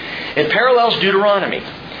 It parallels Deuteronomy.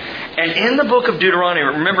 And in the book of Deuteronomy,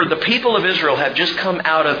 remember, the people of Israel have just come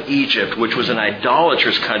out of Egypt, which was an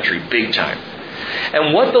idolatrous country, big time.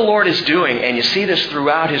 And what the Lord is doing, and you see this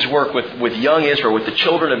throughout His work with young Israel, with the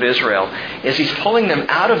children of Israel, is He's pulling them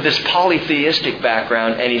out of this polytheistic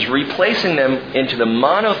background and He's replacing them into the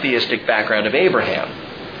monotheistic background of Abraham.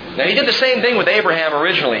 Now, He did the same thing with Abraham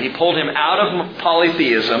originally. He pulled him out of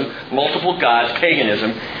polytheism, multiple gods,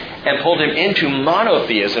 paganism, and pulled him into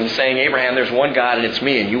monotheism, saying, Abraham, there's one God and it's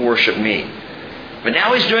me, and you worship me. But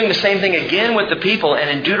now He's doing the same thing again with the people. And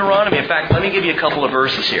in Deuteronomy, in fact, let me give you a couple of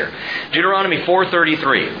verses here. Deuteronomy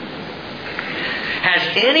 4:33.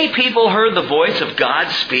 Has any people heard the voice of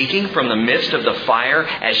God speaking from the midst of the fire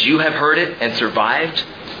as you have heard it and survived?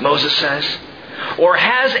 Moses says. Or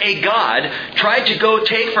has a God tried to go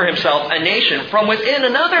take for himself a nation from within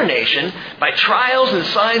another nation by trials and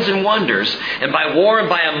signs and wonders, and by war and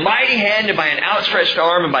by a mighty hand and by an outstretched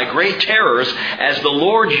arm and by great terrors, as the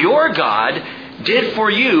Lord your God did for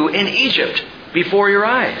you in Egypt before your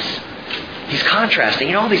eyes? He's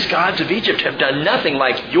contrasting. All these gods of Egypt have done nothing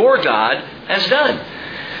like your God has done.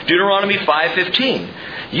 Deuteronomy 5:15.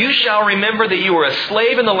 You shall remember that you were a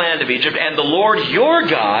slave in the land of Egypt, and the Lord your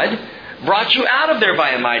God brought you out of there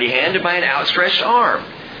by a mighty hand and by an outstretched arm.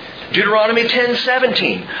 Deuteronomy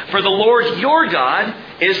 10:17. For the Lord your God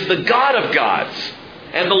is the God of gods,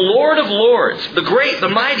 and the Lord of lords, the great, the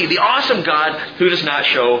mighty, the awesome God who does not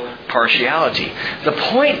show partiality. The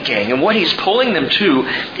point, gang, and what He's pulling them to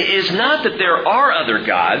is not that there are other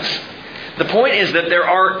gods. The point is that there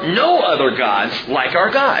are no other gods like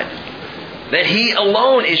our God. That He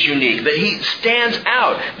alone is unique. That He stands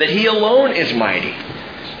out. That He alone is mighty.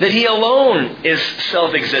 That He alone is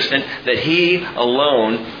self-existent. That He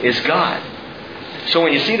alone is God. So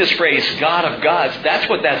when you see this phrase, God of gods, that's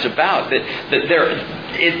what that's about. That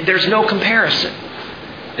there's no comparison.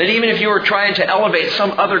 That even if you were trying to elevate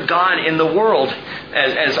some other God in the world,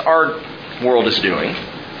 as our world is doing,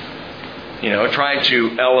 trying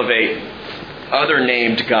to elevate other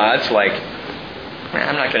named gods, like,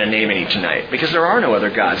 I'm not going to name any tonight, because there are no other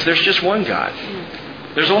gods. There's just one God.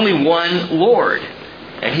 There's only one Lord.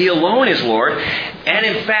 And He alone is Lord. And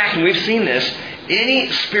in fact, and we've seen this, any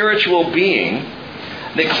spiritual being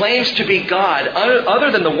that claims to be God,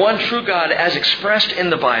 other than the one true God as expressed in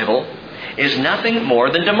the Bible, is nothing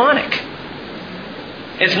more than demonic.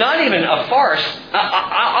 It's not even a farce.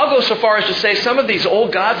 I'll go so far as to say some of these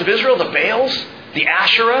old gods of Israel, the Baals, the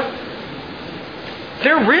Asherah,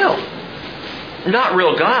 they're real. Not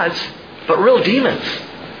real gods, but real demons.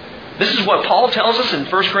 This is what Paul tells us in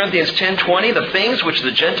 1 Corinthians 10:20. The things which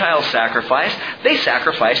the Gentiles sacrifice, they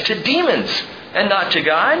sacrifice to demons and not to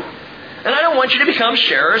God. And I don't want you to become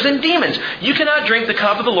sharers in demons. You cannot drink the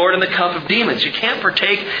cup of the Lord and the cup of demons. You can't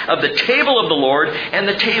partake of the table of the Lord and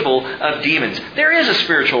the table of demons. There is a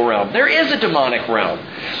spiritual realm. There is a demonic realm.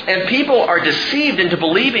 And people are deceived into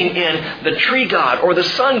believing in the tree god or the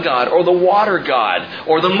sun god or the water god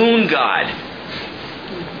or the moon god,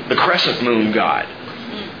 the crescent moon god,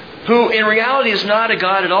 who in reality is not a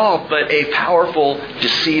god at all, but a powerful,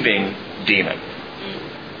 deceiving demon.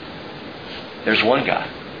 There's one God.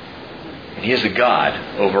 And He is the God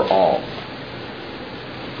over all.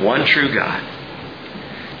 One true God.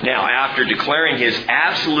 Now, after declaring His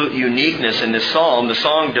absolute uniqueness in this psalm, the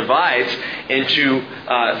song divides into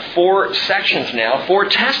 4 sections now, 4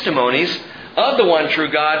 testimonies of the one true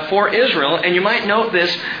God for Israel. And you might note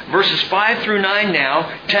this, verses 5 through 9 now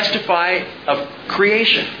testify of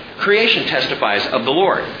creation. Creation testifies of the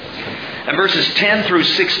Lord. And verses 10 through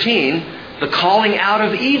 16, the calling out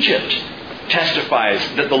of Egypt testifies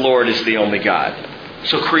that the Lord is the only God.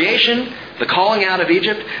 So creation the calling out of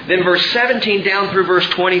Egypt. Then verse 17 down through verse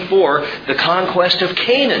 24, the conquest of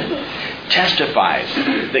Canaan testifies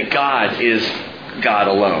that God is God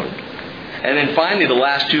alone. And then finally, the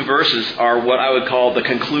last two verses are what I would call the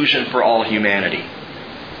conclusion for all humanity.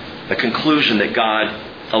 The conclusion that God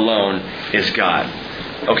alone is God.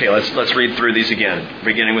 Okay, let's read through these again,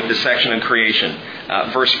 beginning with this section on creation.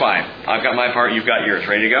 Verse 5. I've got my part, you've got yours.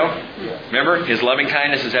 Ready to go? Remember, His loving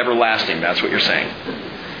kindness is everlasting. That's what you're saying.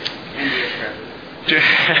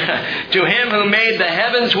 To Him who made the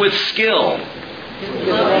heavens with skill. His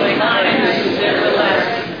loving kindness is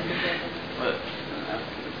everlasting.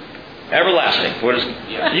 Everlasting. What is?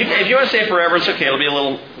 If you want to say forever, it's okay. It'll be a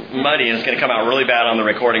little muddy and it's going to come out really bad on the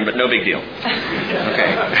recording, but no big deal.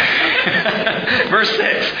 Okay. Verse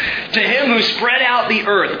 6. To Him who spread out the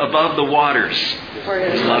earth above the waters.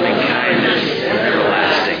 His loving kindness is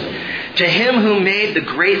everlasting. To Him who made the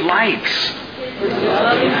great lights. His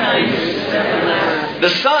loving kindness is everlasting. The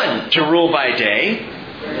sun to rule by day.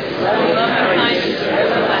 His loving kindness is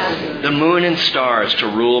everlasting. The moon and stars to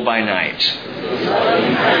rule by night. His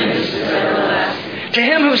loving kindness is everlasting. To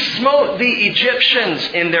Him who smote the Egyptians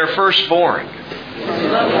in their firstborn.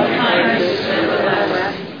 His loving kindness is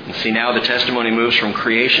everlasting. And see, now the testimony moves from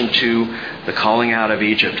creation to the calling out of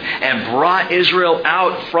Egypt. And brought Israel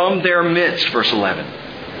out from their midst, verse 11.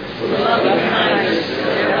 His loving kindness is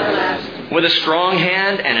everlasting. With a strong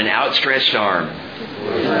hand and an outstretched arm.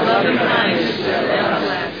 His loving kindness is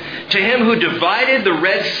everlasting. To Him who divided the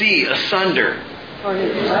Red Sea asunder. For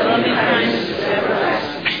His loving kindness is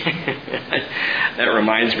everlasting. That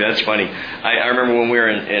reminds me, that's funny. I remember when we were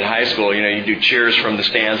in high school, you do cheers from the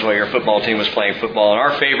stands while your football team was playing football. And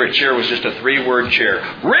our favorite cheer was just a 3-word cheer.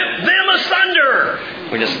 Rip them asunder!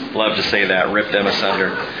 We just love to say that, rip them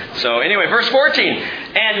asunder. So anyway, verse 14.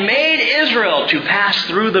 And made Israel to pass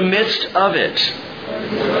through the midst of it.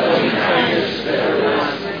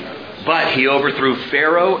 But He overthrew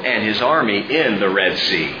Pharaoh and his army in the Red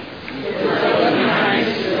Sea.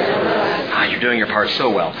 You're doing your part so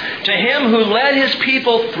well. To Him who led His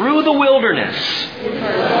people through the wilderness.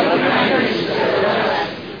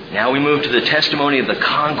 Now we move to the testimony of the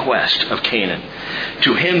conquest of Canaan.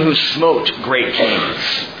 To Him who smote great kings.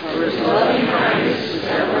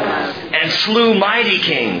 And slew mighty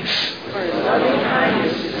kings.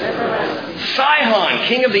 Sihon,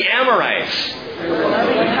 king of the Amorites.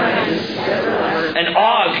 And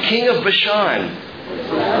Og, king of Bashan.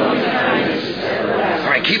 All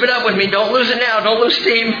right, keep it up with me. Don't lose it now. Don't lose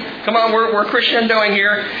steam. Come on, we're crescendoing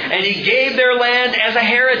here. And He gave their land as a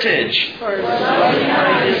heritage.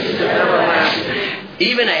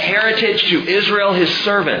 Even a heritage to Israel, His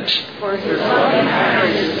servant.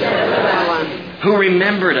 Who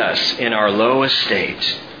remembered us in our low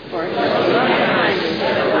estate.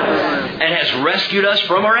 And has rescued us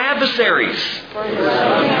from our adversaries.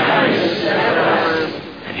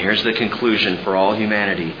 And here's the conclusion for all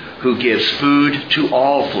humanity. Who gives food to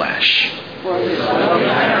all flesh.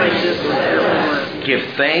 Give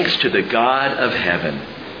thanks to the God of heaven.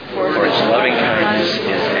 For His loving kindness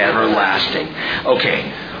is everlasting.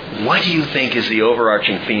 Okay, what do you think is the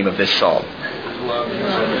overarching theme of this psalm? All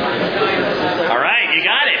right, you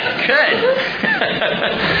got it.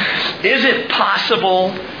 Good. Is it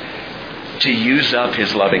possible to use up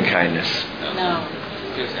His loving kindness? No.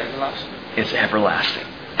 It's everlasting.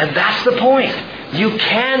 And that's the point. You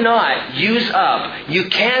cannot use up, you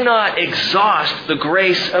cannot exhaust the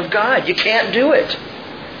grace of God. You can't do it.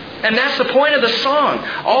 And that's the point of the song.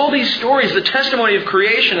 All these stories, the testimony of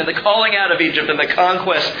creation and the calling out of Egypt and the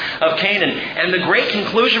conquest of Canaan and the great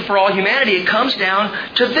conclusion for all humanity, it comes down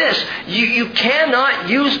to this. You cannot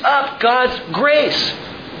use up God's grace.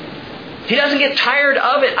 He doesn't get tired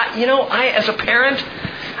of it. I as a parent,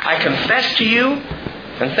 I confess to you,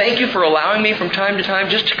 and thank you for allowing me from time to time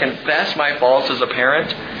just to confess my faults as a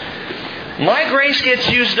parent. My grace gets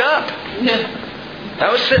used up. I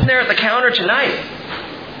was sitting there at the counter tonight,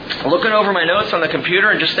 looking over my notes on the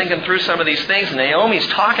computer and just thinking through some of these things. And Naomi's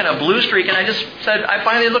talking a blue streak, and I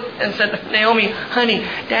finally looked and said, Naomi, honey,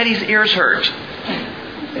 Daddy's ears hurt.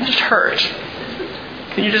 They just hurt.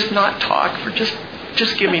 Can you just not talk for just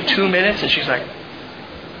give me 2 minutes? And she's like,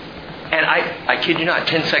 and I kid you not,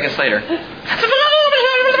 10 seconds later,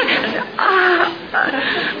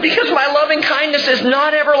 because my loving kindness is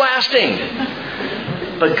not everlasting.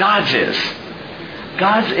 But God's is.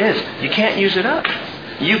 God's is. You can't use it up.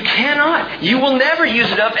 You cannot. You will never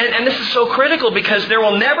use it up. And this is so critical because there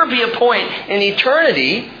will never be a point in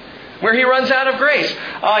eternity where He runs out of grace.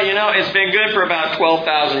 Oh, it's been good for about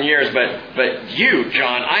 12,000 years, but you,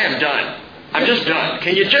 John, I am done. I'm just done.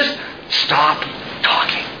 Can you just stop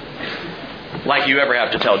talking? Like you ever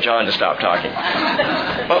have to tell John to stop talking.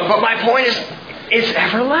 But my point is, it's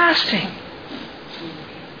everlasting.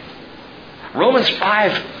 Romans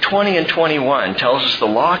 5:20 and 21 tells us the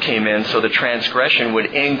law came in so the transgression would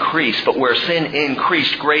increase, but where sin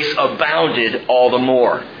increased, grace abounded all the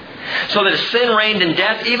more. So that sin reigned in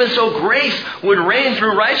death, even so grace would reign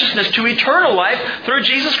through righteousness to eternal life through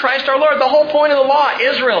Jesus Christ our Lord. The whole point of the law,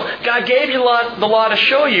 Israel, God gave you the law to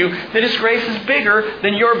show you that His grace is bigger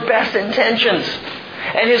than your best intentions.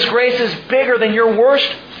 And His grace is bigger than your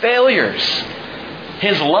worst failures.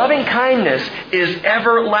 His loving kindness is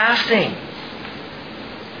everlasting.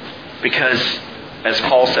 Because, as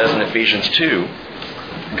Paul says in Ephesians 2,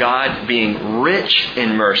 God, being rich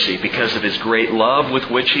in mercy because of His great love with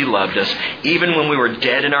which He loved us, even when we were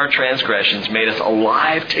dead in our transgressions, made us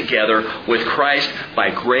alive together with Christ. By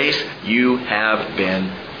grace you have been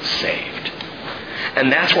saved. And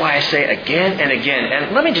that's why I say again and again,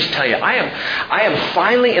 and let me just tell you, I am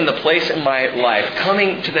finally in the place in my life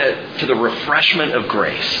coming to the refreshment of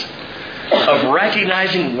grace, of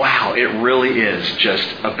recognizing, wow, it really is just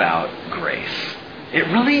about grace. It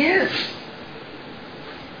really is.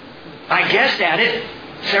 I guessed at it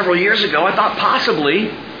several years ago. I thought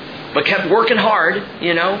possibly, but kept working hard,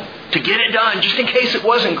 to get it done, just in case it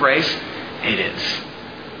wasn't grace. It is.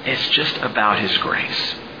 It's just about His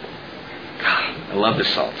grace. I love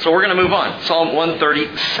this psalm. So we're going to move on. Psalm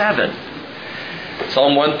 137.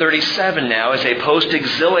 Psalm 137 now is a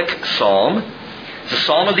post-exilic psalm. It's a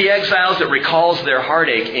psalm of the exiles that recalls their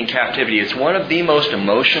heartache in captivity. It's one of the most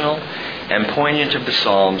emotional and poignant of the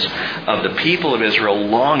psalms of the people of Israel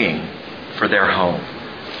longing for their home.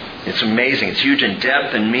 It's amazing. It's huge in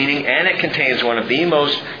depth and meaning, and it contains one of the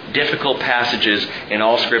most difficult passages in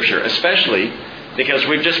all Scripture, especially because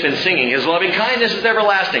we've just been singing, His loving kindness is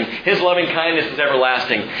everlasting. His loving kindness is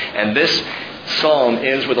everlasting. And this psalm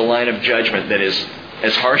ends with a line of judgment that is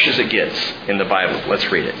as harsh as it gets in the Bible. Let's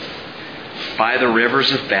read it. By the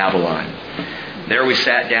rivers of Babylon, there we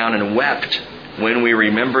sat down and wept when we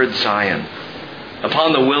remembered Zion.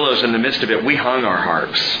 Upon the willows in the midst of it, we hung our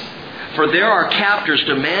harps. For there our captors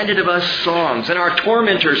demanded of us songs, and our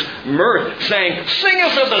tormentors mirth, saying, Sing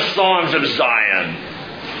us of the songs of Zion.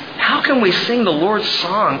 How can we sing the Lord's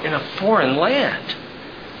song in a foreign land?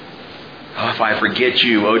 Oh, if I forget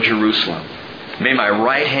you, O Jerusalem, may my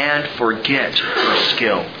right hand forget her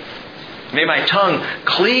skill. May my tongue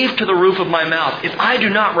cleave to the roof of my mouth. If I do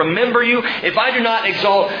not remember you, if I do not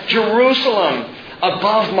exalt Jerusalem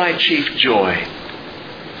above my chief joy.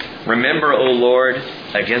 Remember, O Lord,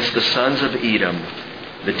 against the sons of Edom,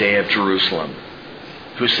 the day of Jerusalem,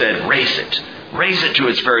 who said, raze it to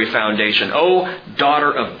its very foundation. O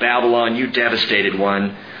daughter of Babylon, you devastated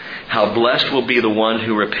one, how blessed will be the one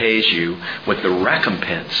who repays you with the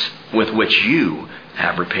recompense with which you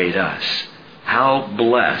have repaid us. How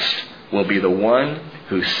blessed will be the one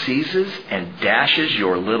who seizes and dashes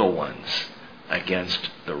your little ones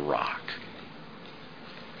against the rock.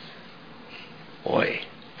 Boy,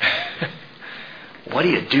 what do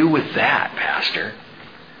you do with that, Pastor?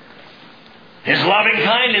 His loving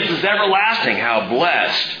kindness is everlasting. How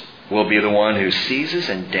blessed will be the one who seizes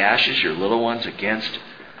and dashes your little ones against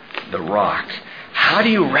the rock. How do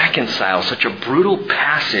you reconcile such a brutal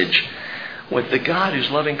passage with the God whose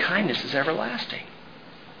loving kindness is everlasting?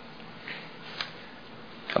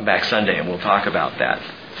 Come back Sunday and we'll talk about that.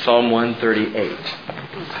 Psalm 138.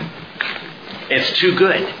 It's too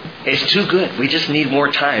good. It's too good. We just need more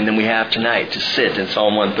time than we have tonight to sit in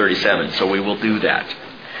Psalm 137, so we will do that.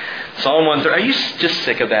 Psalm 130. Are you just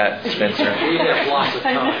sick of that, Spencer? We have lots of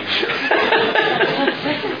time.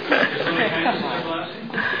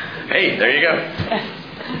 Hey, there you go.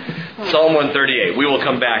 Psalm 138. We will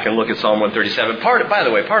come back and look at Psalm 137. By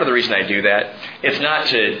the way, part of the reason I do that, it's not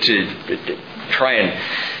to try and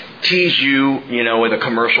tease you, with a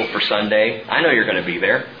commercial for Sunday. I know you're going to be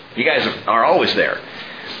there. You guys are always there.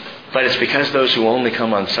 But it's because those who only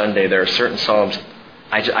come on Sunday, there are certain psalms,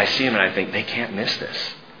 I see them and I think, they can't miss this.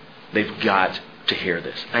 They've got to hear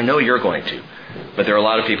this. I know you're going to. But there are a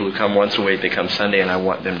lot of people who come once a week, they come Sunday, and I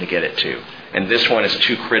want them to get it too. And this one is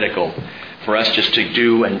too critical for us just to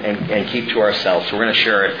do and keep to ourselves. So we're going to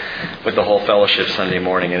share it with the whole fellowship Sunday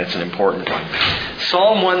morning, and it's an important one.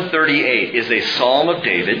 Psalm 138 is a psalm of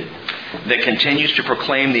David that continues to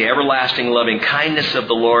proclaim the everlasting loving kindness of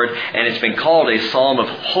the Lord, and it's been called a psalm of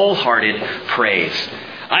wholehearted praise.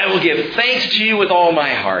 I will give thanks to you with all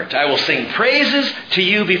my heart. I will sing praises to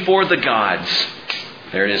you before the gods.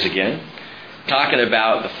 There it is again. Talking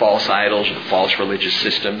about the false idols, the false religious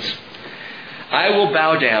systems. I will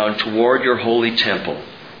bow down toward your holy temple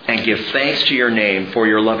and give thanks to your name for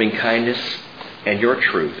your loving kindness and your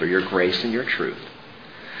truth, or your grace and your truth.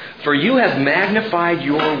 For you have magnified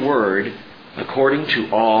your word according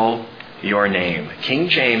to all your name. King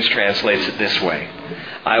James translates it this way.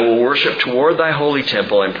 I will worship toward thy holy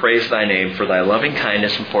temple and praise thy name for thy loving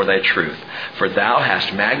kindness and for thy truth. For thou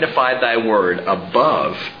hast magnified thy word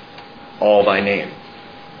above all thy name.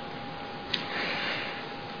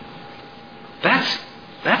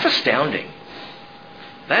 That's astounding.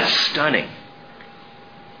 That's stunning.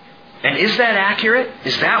 And is that accurate?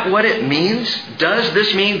 Is that what it means? Does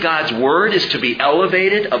this mean God's word is to be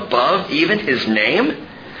elevated above even His name?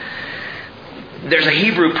 There's a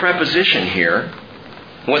Hebrew preposition here.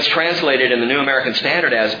 What's translated in the New American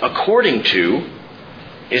Standard as according to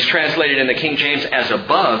is translated in the King James as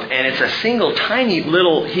above, and it's a single tiny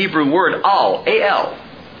little Hebrew word, al, A-L,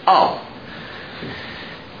 al.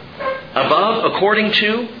 Above, according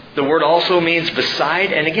to, the word also means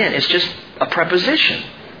beside, and again, it's just a preposition.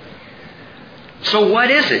 So what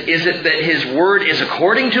is it? Is it that His word is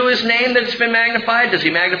according to His name that it's been magnified? Does He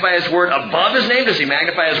magnify His word above His name? Does He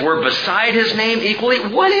magnify His word beside His name equally?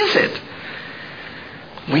 What is it?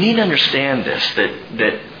 We need to understand this,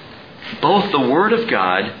 that both the Word of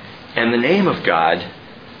God and the name of God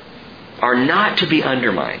are not to be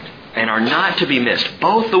undermined and are not to be missed.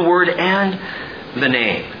 Both the Word and the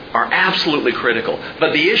name are absolutely critical.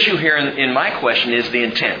 But the issue here in my question is the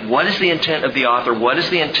intent. What is the intent of the author? What is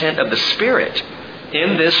the intent of the Spirit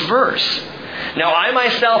in this verse? Now, I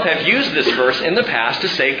myself have used this verse in the past to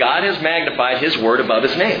say God has magnified His Word above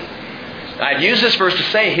His name. I've used this verse to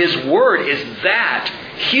say His Word is that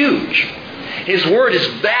huge. His Word is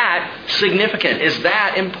that significant, is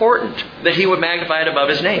that important, that He would magnify it above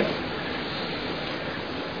His name.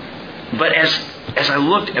 But as I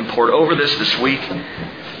looked and pored over this week,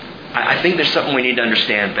 I think there's something we need to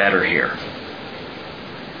understand better here.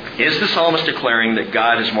 Is the psalmist declaring that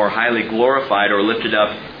God is more highly glorified or lifted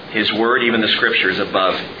up, His Word, even the Scriptures,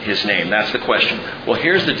 above His name? That's the question. Well,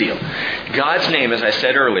 here's the deal. God's name, as I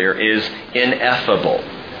said earlier, is ineffable.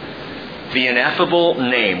 The ineffable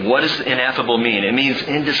name. What does ineffable mean? It means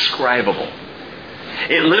indescribable.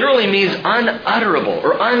 It literally means unutterable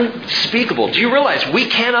or unspeakable. Do you realize we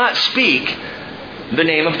cannot speak the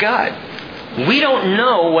name of God? We don't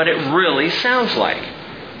know what it really sounds like.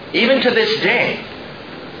 Even to this day.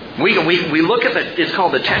 We look at it's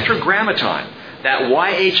called the Tetragrammaton. That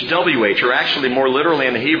YHWH, or actually more literally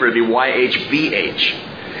in the Hebrew, it'd be YHVH.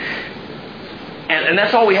 And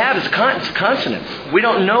that's all we have is consonants. We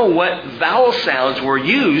don't know what vowel sounds were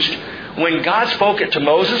used when God spoke it to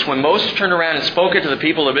Moses, when Moses turned around and spoke it to the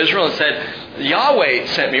people of Israel and said, Yahweh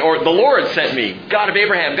sent me, or the Lord sent me, God of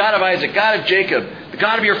Abraham, God of Isaac, God of Jacob, the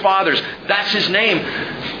God of your fathers. That's His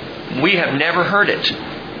name. We have never heard it.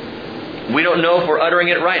 We don't know if we're uttering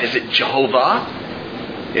it right. Is it Jehovah?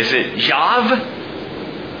 Is it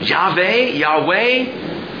Yav? Yahweh? Yahweh?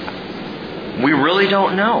 We really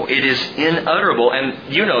don't know. It is inutterable.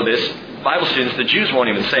 And you know this, Bible students, the Jews won't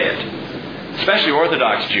even say it. Especially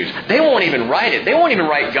Orthodox Jews. They won't even write it. They won't even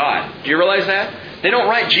write God. Do you realize that? They don't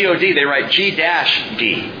write G-O-D. They write G-D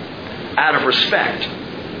out of respect.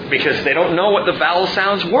 Because they don't know what the vowel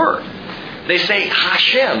sounds were. They say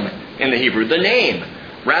Hashem in the Hebrew, the name.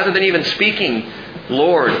 Rather than even speaking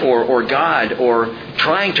Lord or God or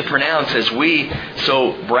trying to pronounce as we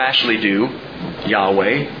so brashly do,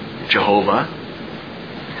 Yahweh, Jehovah.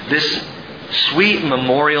 This sweet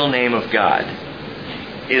memorial name of God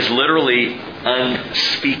is literally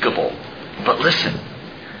unspeakable. But listen,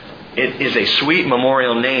 it is a sweet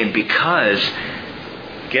memorial name because,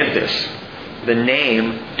 get this, the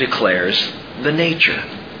name declares the nature.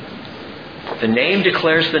 The name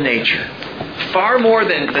declares the nature. Far more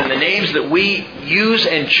than the names that we use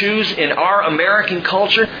and choose in our American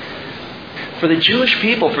culture. For the Jewish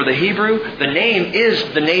people, for the Hebrew, the name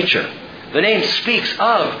is the nature. The name speaks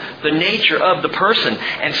of the nature of the person.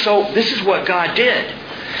 And so this is what God did.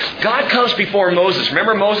 God comes before Moses.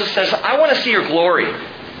 Remember Moses says, I want to see your glory.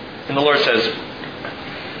 And the Lord says,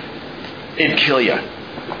 it'd kill you.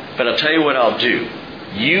 But I'll tell you what I'll do.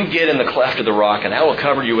 You get in the cleft of the rock and I will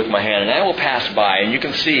cover you with my hand and I will pass by and you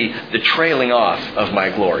can see the trailing off of my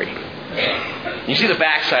glory. You see the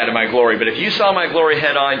backside of my glory, but if you saw my glory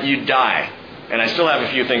head on, you'd die. And I still have a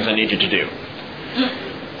few things I need you to do.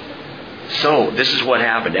 So, this is what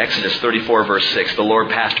happened. Exodus 34 verse 6. The Lord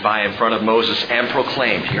passed by in front of Moses and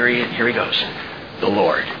proclaimed. Here he goes. The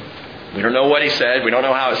Lord. We don't know what He said. We don't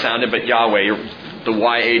know how it sounded, but Yahweh, the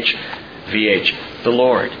YHVH. The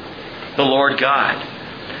Lord. The Lord God.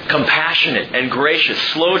 Compassionate and gracious,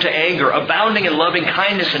 slow to anger, abounding in loving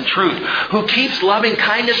kindness and truth, who keeps loving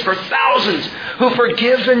kindness for thousands, who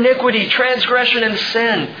forgives iniquity, transgression, and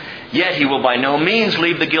sin, Yet He will by no means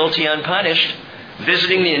leave the guilty unpunished,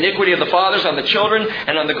 visiting the iniquity of the fathers on the children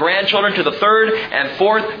and on the grandchildren to the third and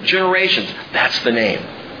fourth generations. That's the name.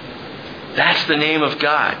 That's the name of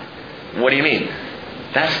God. What do you mean?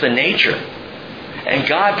 That's the nature. And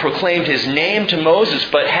God proclaimed His name to Moses,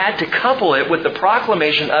 but had to couple it with the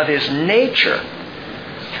proclamation of His nature.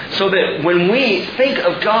 So that when we think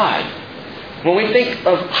of God, when we think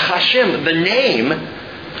of Hashem, the name,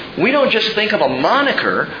 we don't just think of a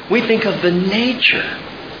moniker, we think of the nature.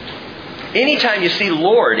 Anytime you see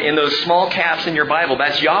Lord in those small caps in your Bible,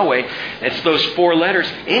 that's Yahweh. It's those 4 letters.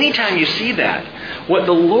 Anytime you see that, what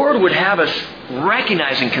the Lord would have us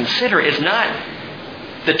recognize and consider is not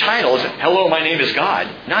the title. Is, hello, my name is God.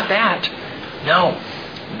 Not that. No.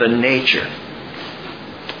 The nature.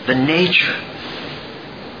 The nature.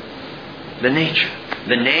 The nature.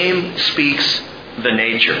 The name speaks the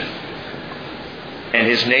nature. And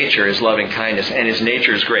His nature is loving kindness, and His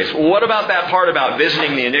nature is grace. What about that part about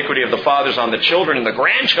visiting the iniquity of the fathers on the children and the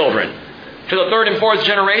grandchildren to the third and fourth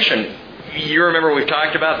generation? You remember we've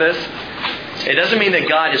talked about this? It doesn't mean that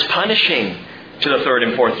God is punishing to the third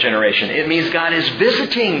and fourth generation. It means God is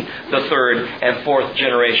visiting the third and fourth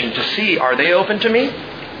generation to see, are they open to me?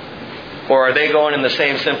 Or are they going in the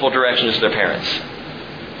same sinful direction as their parents?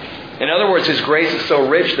 In other words, His grace is so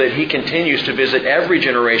rich that He continues to visit every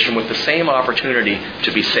generation with the same opportunity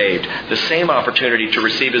to be saved, the same opportunity to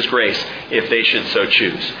receive His grace if they should so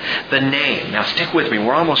choose. The name. Now stick with me.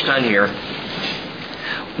 We're almost done here.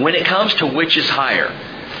 When it comes to which is higher,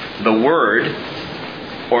 the Word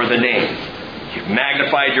or the name, you've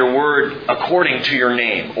magnified your Word according to your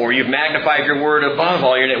name, or you've magnified your Word above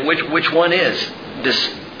all your name. Which one is this?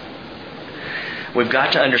 We've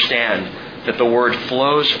got to understand that the Word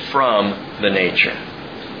flows from the nature.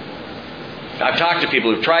 I've talked to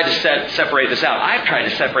people who've tried to separate this out. I've tried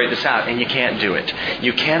to separate this out, and you can't do it.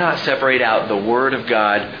 You cannot separate out the Word of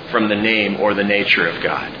God from the name or the nature of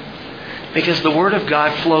God. Because the Word of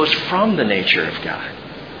God flows from the nature of God.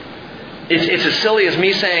 It's as silly as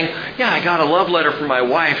me saying, yeah, I got a love letter from my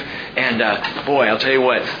wife, and boy, I'll tell you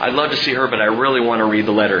what, I'd love to see her, but I really want to read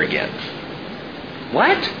the letter again.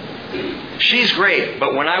 What? She's great,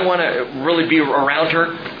 but when I want to really be around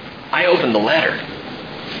her, I open the letter.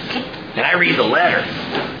 And I read the letter.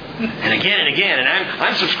 And again, and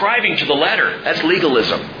I'm subscribing to the letter. That's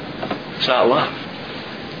legalism. It's not love.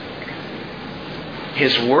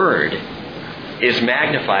 His Word is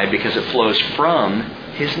magnified because it flows from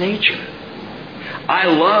His nature. I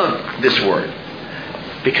love this Word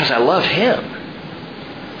because I love Him.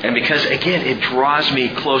 And because, again, it draws me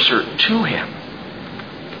closer to Him.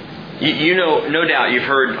 You know, no doubt you've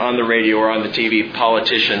heard on the radio or on the TV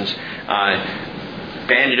politicians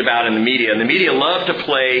bandied about in the media. And the media love to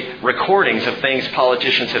play recordings of things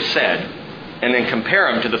politicians have said and then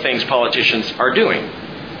compare them to the things politicians are doing.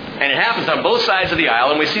 And it happens on both sides of the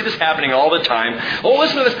aisle, and we see this happening all the time. Oh,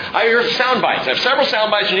 listen to this. I hear sound bites. I have several sound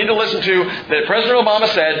bites you need to listen to that President Obama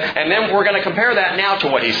said, and then we're going to compare that now to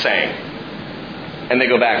what he's saying. And they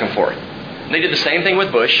go back and forth. They did the same thing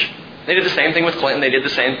with Bush. They did the same thing with Clinton. They did the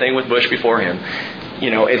same thing with Bush before him. You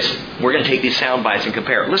know, we're going to take these sound bites and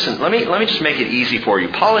compare. Listen, let me just make it easy for you.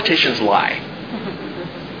 Politicians lie.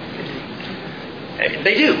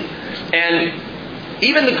 They do. And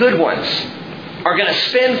even the good ones are going to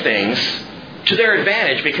spin things to their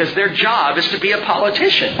advantage because their job is to be a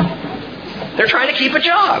politician. They're trying to keep a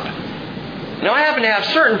job. Now, I happen to have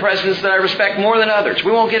certain presidents that I respect more than others.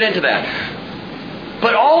 We won't get into that.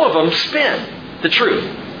 But all of them spin the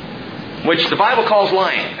truth, which the Bible calls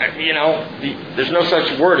lying. You know, there's no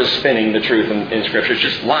such word as spinning the truth in Scripture. It's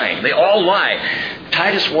just lying. They all lie.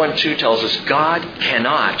 Titus 1:2 tells us God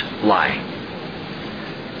cannot lie.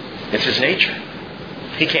 It's His nature.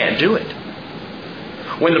 He can't do it.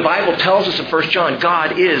 When the Bible tells us in 1 John,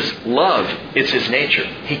 God is love, it's His nature.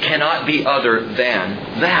 He cannot be other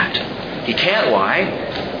than that. He can't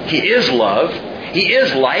lie. He is love. He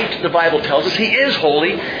is light, the Bible tells us. He is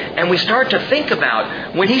holy. And we start to think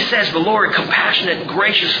about when He says the Lord, compassionate,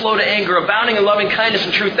 gracious, slow to anger, abounding in loving kindness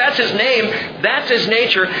and truth. That's His name. That's His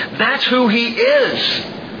nature. That's who He is.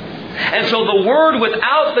 And so the Word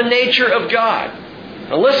without the nature of God.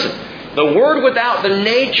 Now listen, the Word without the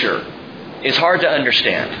nature is hard to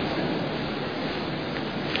understand.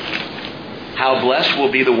 How blessed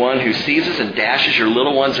will be the one who seizes and dashes your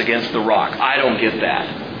little ones against the rock. I don't get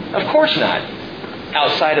that. Of course not.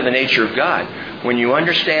 Outside of the nature of God. When you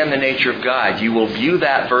understand the nature of God, you will view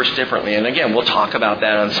that verse differently. And again, we'll talk about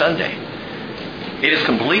that on Sunday. It is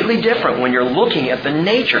completely different when you're looking at the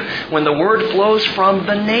nature. When the Word flows from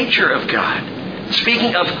the nature of God.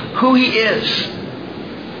 Speaking of who He is.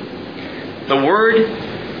 The Word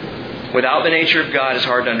without the nature of God is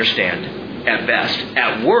hard to understand at best.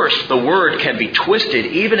 At worst, the Word can be twisted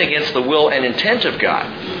even against the will and intent of God.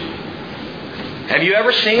 Have you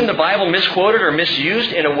ever seen the Bible misquoted or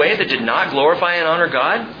misused in a way that did not glorify and honor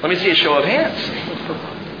God? Let me see a show of hands.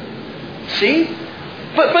 See?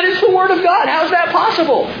 But it's the Word of God. How's that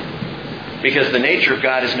possible? Because the nature of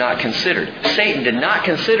God is not considered. Satan did not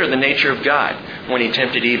consider the nature of God when he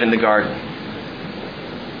tempted Eve in the garden.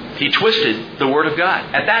 He twisted the Word of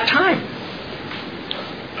God at that time.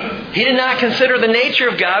 He did not consider the nature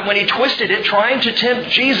of God when he twisted it, trying to tempt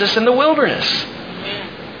Jesus in the wilderness.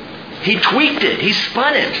 He tweaked it. He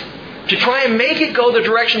spun it to try and make it go the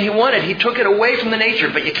direction he wanted. He took it away from the nature,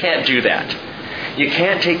 but you can't do that. You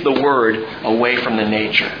can't take the Word away from the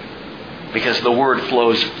nature, because the Word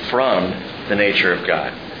flows from the nature of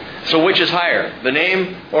God. So which is higher, the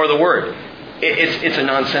name or the Word? It's a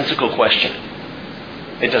nonsensical question.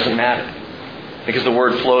 It doesn't matter, because the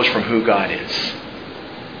Word flows from who God is.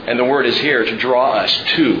 And the Word is here to draw us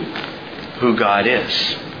to who God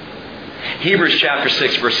is. Hebrews chapter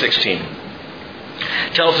 6, verse 16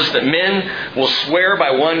 tells us that men will swear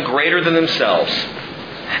by one greater than themselves,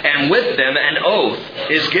 and with them an oath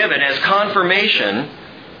is given as confirmation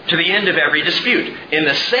to the end of every dispute. In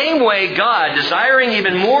the same way, God, desiring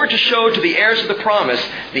even more to show to the heirs of the promise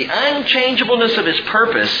the unchangeableness of His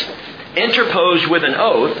purpose, interposed with an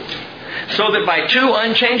oath, so that by two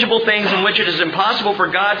unchangeable things in which it is impossible for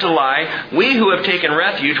God to lie, we who have taken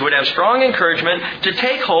refuge would have strong encouragement to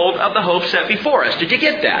take hold of the hope set before us. Did you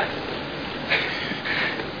get that?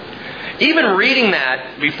 Even reading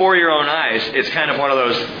that before your own eyes, it's kind of one of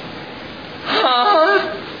those,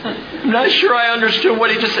 I'm not sure I understood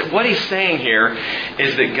what he just said. What he's saying here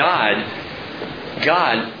is that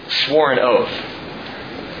God swore an oath.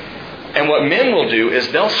 And what men will do is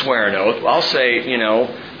they'll swear an oath. I'll say,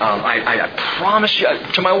 I promise you,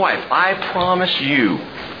 to my wife, I promise you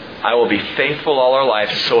I will be faithful all our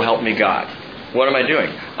life, so help me God. What am I doing?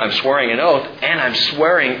 I'm swearing an oath, and I'm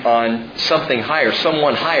swearing on something higher,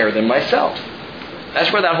 someone higher than myself. That's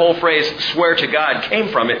where that whole phrase, swear to God, came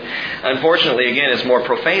from. It, unfortunately, again, is more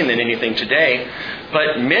profane than anything today.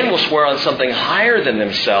 But men will swear on something higher than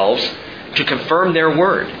themselves to confirm their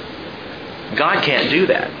word. God can't do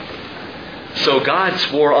that. So God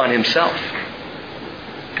swore on Himself.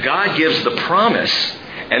 God gives the promise,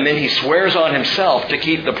 and then He swears on Himself to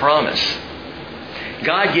keep the promise.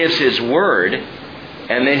 God gives His word,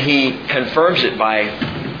 and then He confirms it by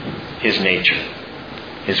His nature.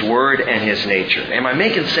 His word and His nature. Am I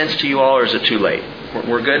making sense to you all, or is it too late?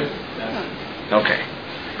 We're good? Okay.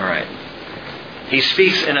 All right. He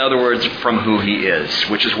speaks, in other words, from who He is,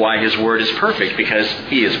 which is why His word is perfect, because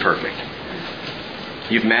He is perfect.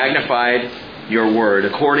 You've magnified your word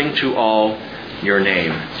according to all your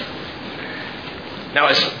name. Now,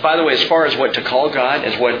 by the way, as far as what to call God,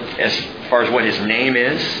 as far as what His name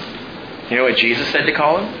is, you know what Jesus said to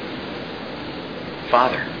call Him?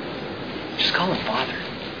 Father. Just call Him Father.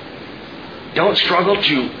 Don't struggle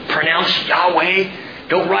to pronounce Yahweh.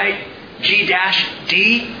 Don't write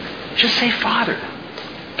G-D. Just say Father.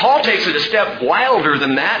 Paul takes it a step wilder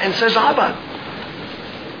than that and says Abba.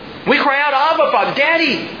 We cry out, Abba, Father,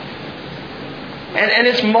 Daddy. And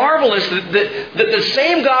it's marvelous that the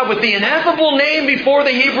same God with the ineffable name before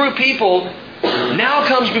the Hebrew people now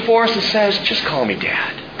comes before us and says, just call me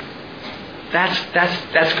Dad.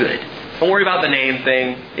 That's good. Don't worry about the name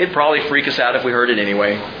thing. It'd probably freak us out if we heard it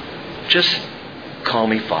anyway. Just call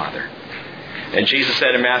me Father. And Jesus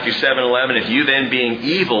said in Matthew 7:11, if you then, being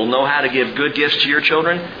evil, know how to give good gifts to your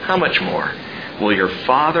children, how much more will your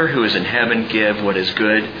Father who is in heaven give what is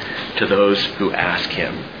good to those who ask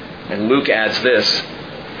Him? And Luke adds this,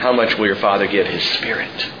 how much will your Father give His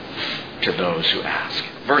Spirit to those who ask?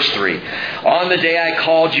 Verse 3, on the day I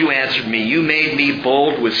called, you answered me. You made me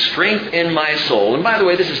bold with strength in my soul. And by the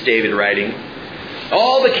way, this is David writing.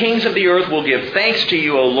 All the kings of the earth will give thanks to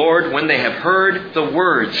you, O Lord, when they have heard the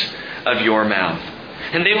words of your mouth.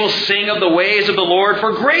 And they will sing of the ways of the Lord,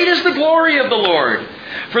 for great is the glory of the Lord.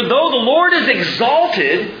 For though the Lord is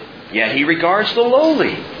exalted, yet He regards the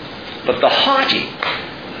lowly. But the haughty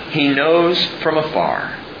He knows from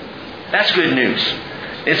afar. That's good news.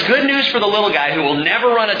 It's good news for the little guy who will never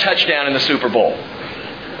run a touchdown in the Super Bowl.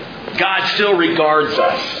 God still regards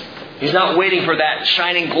us. He's not waiting for that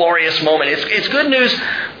shining, glorious moment. It's good news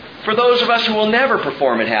for those of us who will never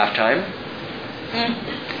perform at halftime.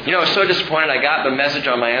 You know, I was so disappointed. I got the message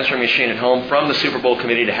on my answering machine at home from the Super Bowl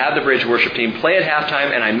committee to have the bridge worship team play at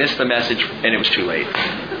halftime, and I missed the message, and it was too late.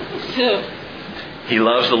 He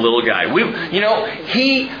loves the little guy.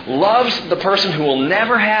 He loves the person who will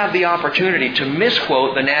never have the opportunity to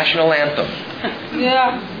misquote the national anthem.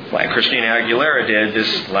 Yeah. like Christina Aguilera did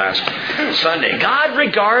this last Sunday. God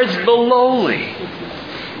regards the lowly.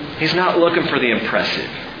 He's not looking for the impressive.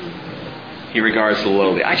 He regards the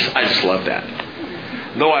lowly. I just love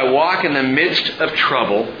that. Though I walk in the midst of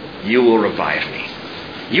trouble, you will revive me.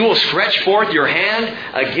 You will stretch forth your hand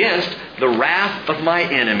against the wrath of my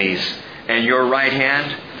enemies, and your right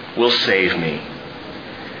hand will save me.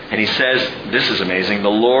 And he says, this is amazing, the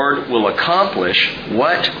Lord will accomplish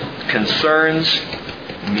what concerns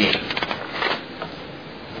me.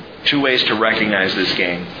 Two ways to recognize this,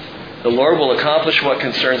 gang. The Lord will accomplish what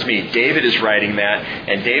concerns me. David is writing that,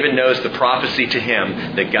 and David knows the prophecy to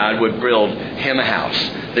him that God would build him a house,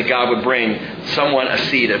 that God would bring someone a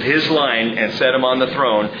seed of his line and set him on the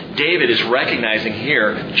throne. David is recognizing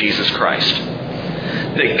here Jesus Christ.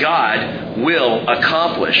 That God will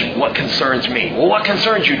accomplish what concerns me. Well, what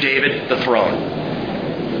concerns you, David? The throne.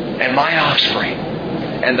 And my offspring.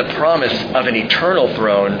 And the promise of an eternal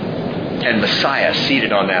throne and Messiah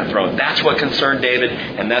seated on that throne. That's what concerned David,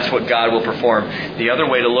 and that's what God will perform. The other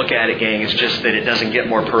way to look at it, gang, is just that it doesn't get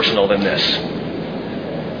more personal than this.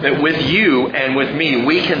 That with you and with me,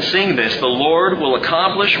 we can sing this. The Lord will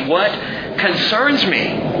accomplish what concerns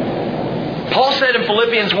me. Paul said in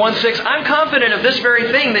Philippians 1:6, I'm confident of this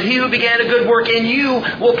very thing, that he who began a good work in you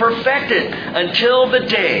will perfect it until the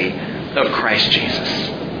day of Christ Jesus.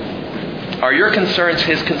 Are your concerns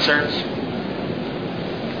his concerns?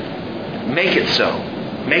 Make it so.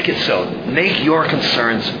 Make it so. Make your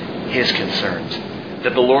concerns his concerns,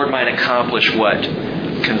 that the Lord might accomplish what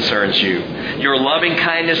concerns you. Your loving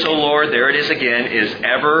kindness, O Lord, there it is again, is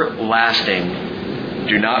everlasting.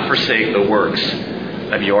 Do not forsake the works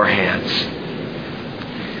of your hands.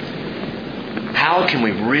 How can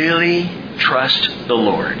we really trust the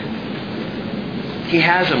Lord? He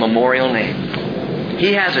has a memorial name.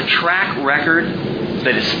 He has a track record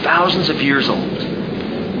that is thousands of years old.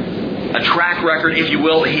 A track record, if you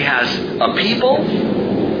will, he has a people.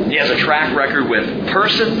 He has a track record with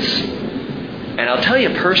persons. And I'll tell you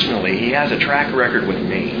personally, he has a track record with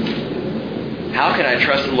me. How can I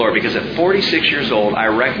trust the Lord? Because at 46 years old, I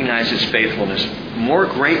recognize his faithfulness more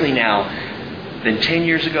greatly now than 10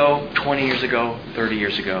 years ago, 20 years ago, 30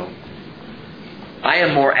 years ago. I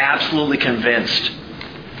am more absolutely convinced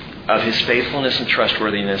of his faithfulness and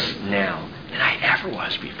trustworthiness now than I ever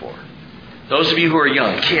was before. Those of you who are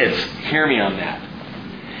young, kids, hear me on that.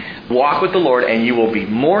 Walk with the Lord and you will be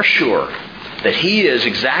more sure that he is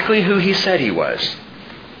exactly who he said he was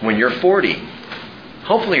when you're 40.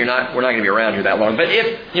 Hopefully we're not going to be around here that long. But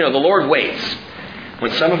if, the Lord waits,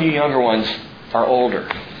 when some of you younger ones are older,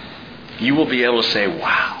 you will be able to say,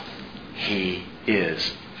 wow, he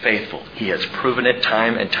is faithful. He has proven it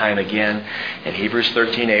time and time again. And Hebrews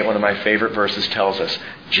 13:8, one of my favorite verses, tells us,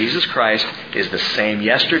 Jesus Christ is the same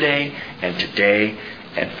yesterday and today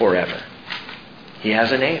and forever. He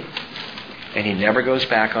has a name. And he never goes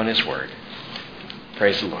back on his word.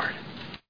 Praise the Lord.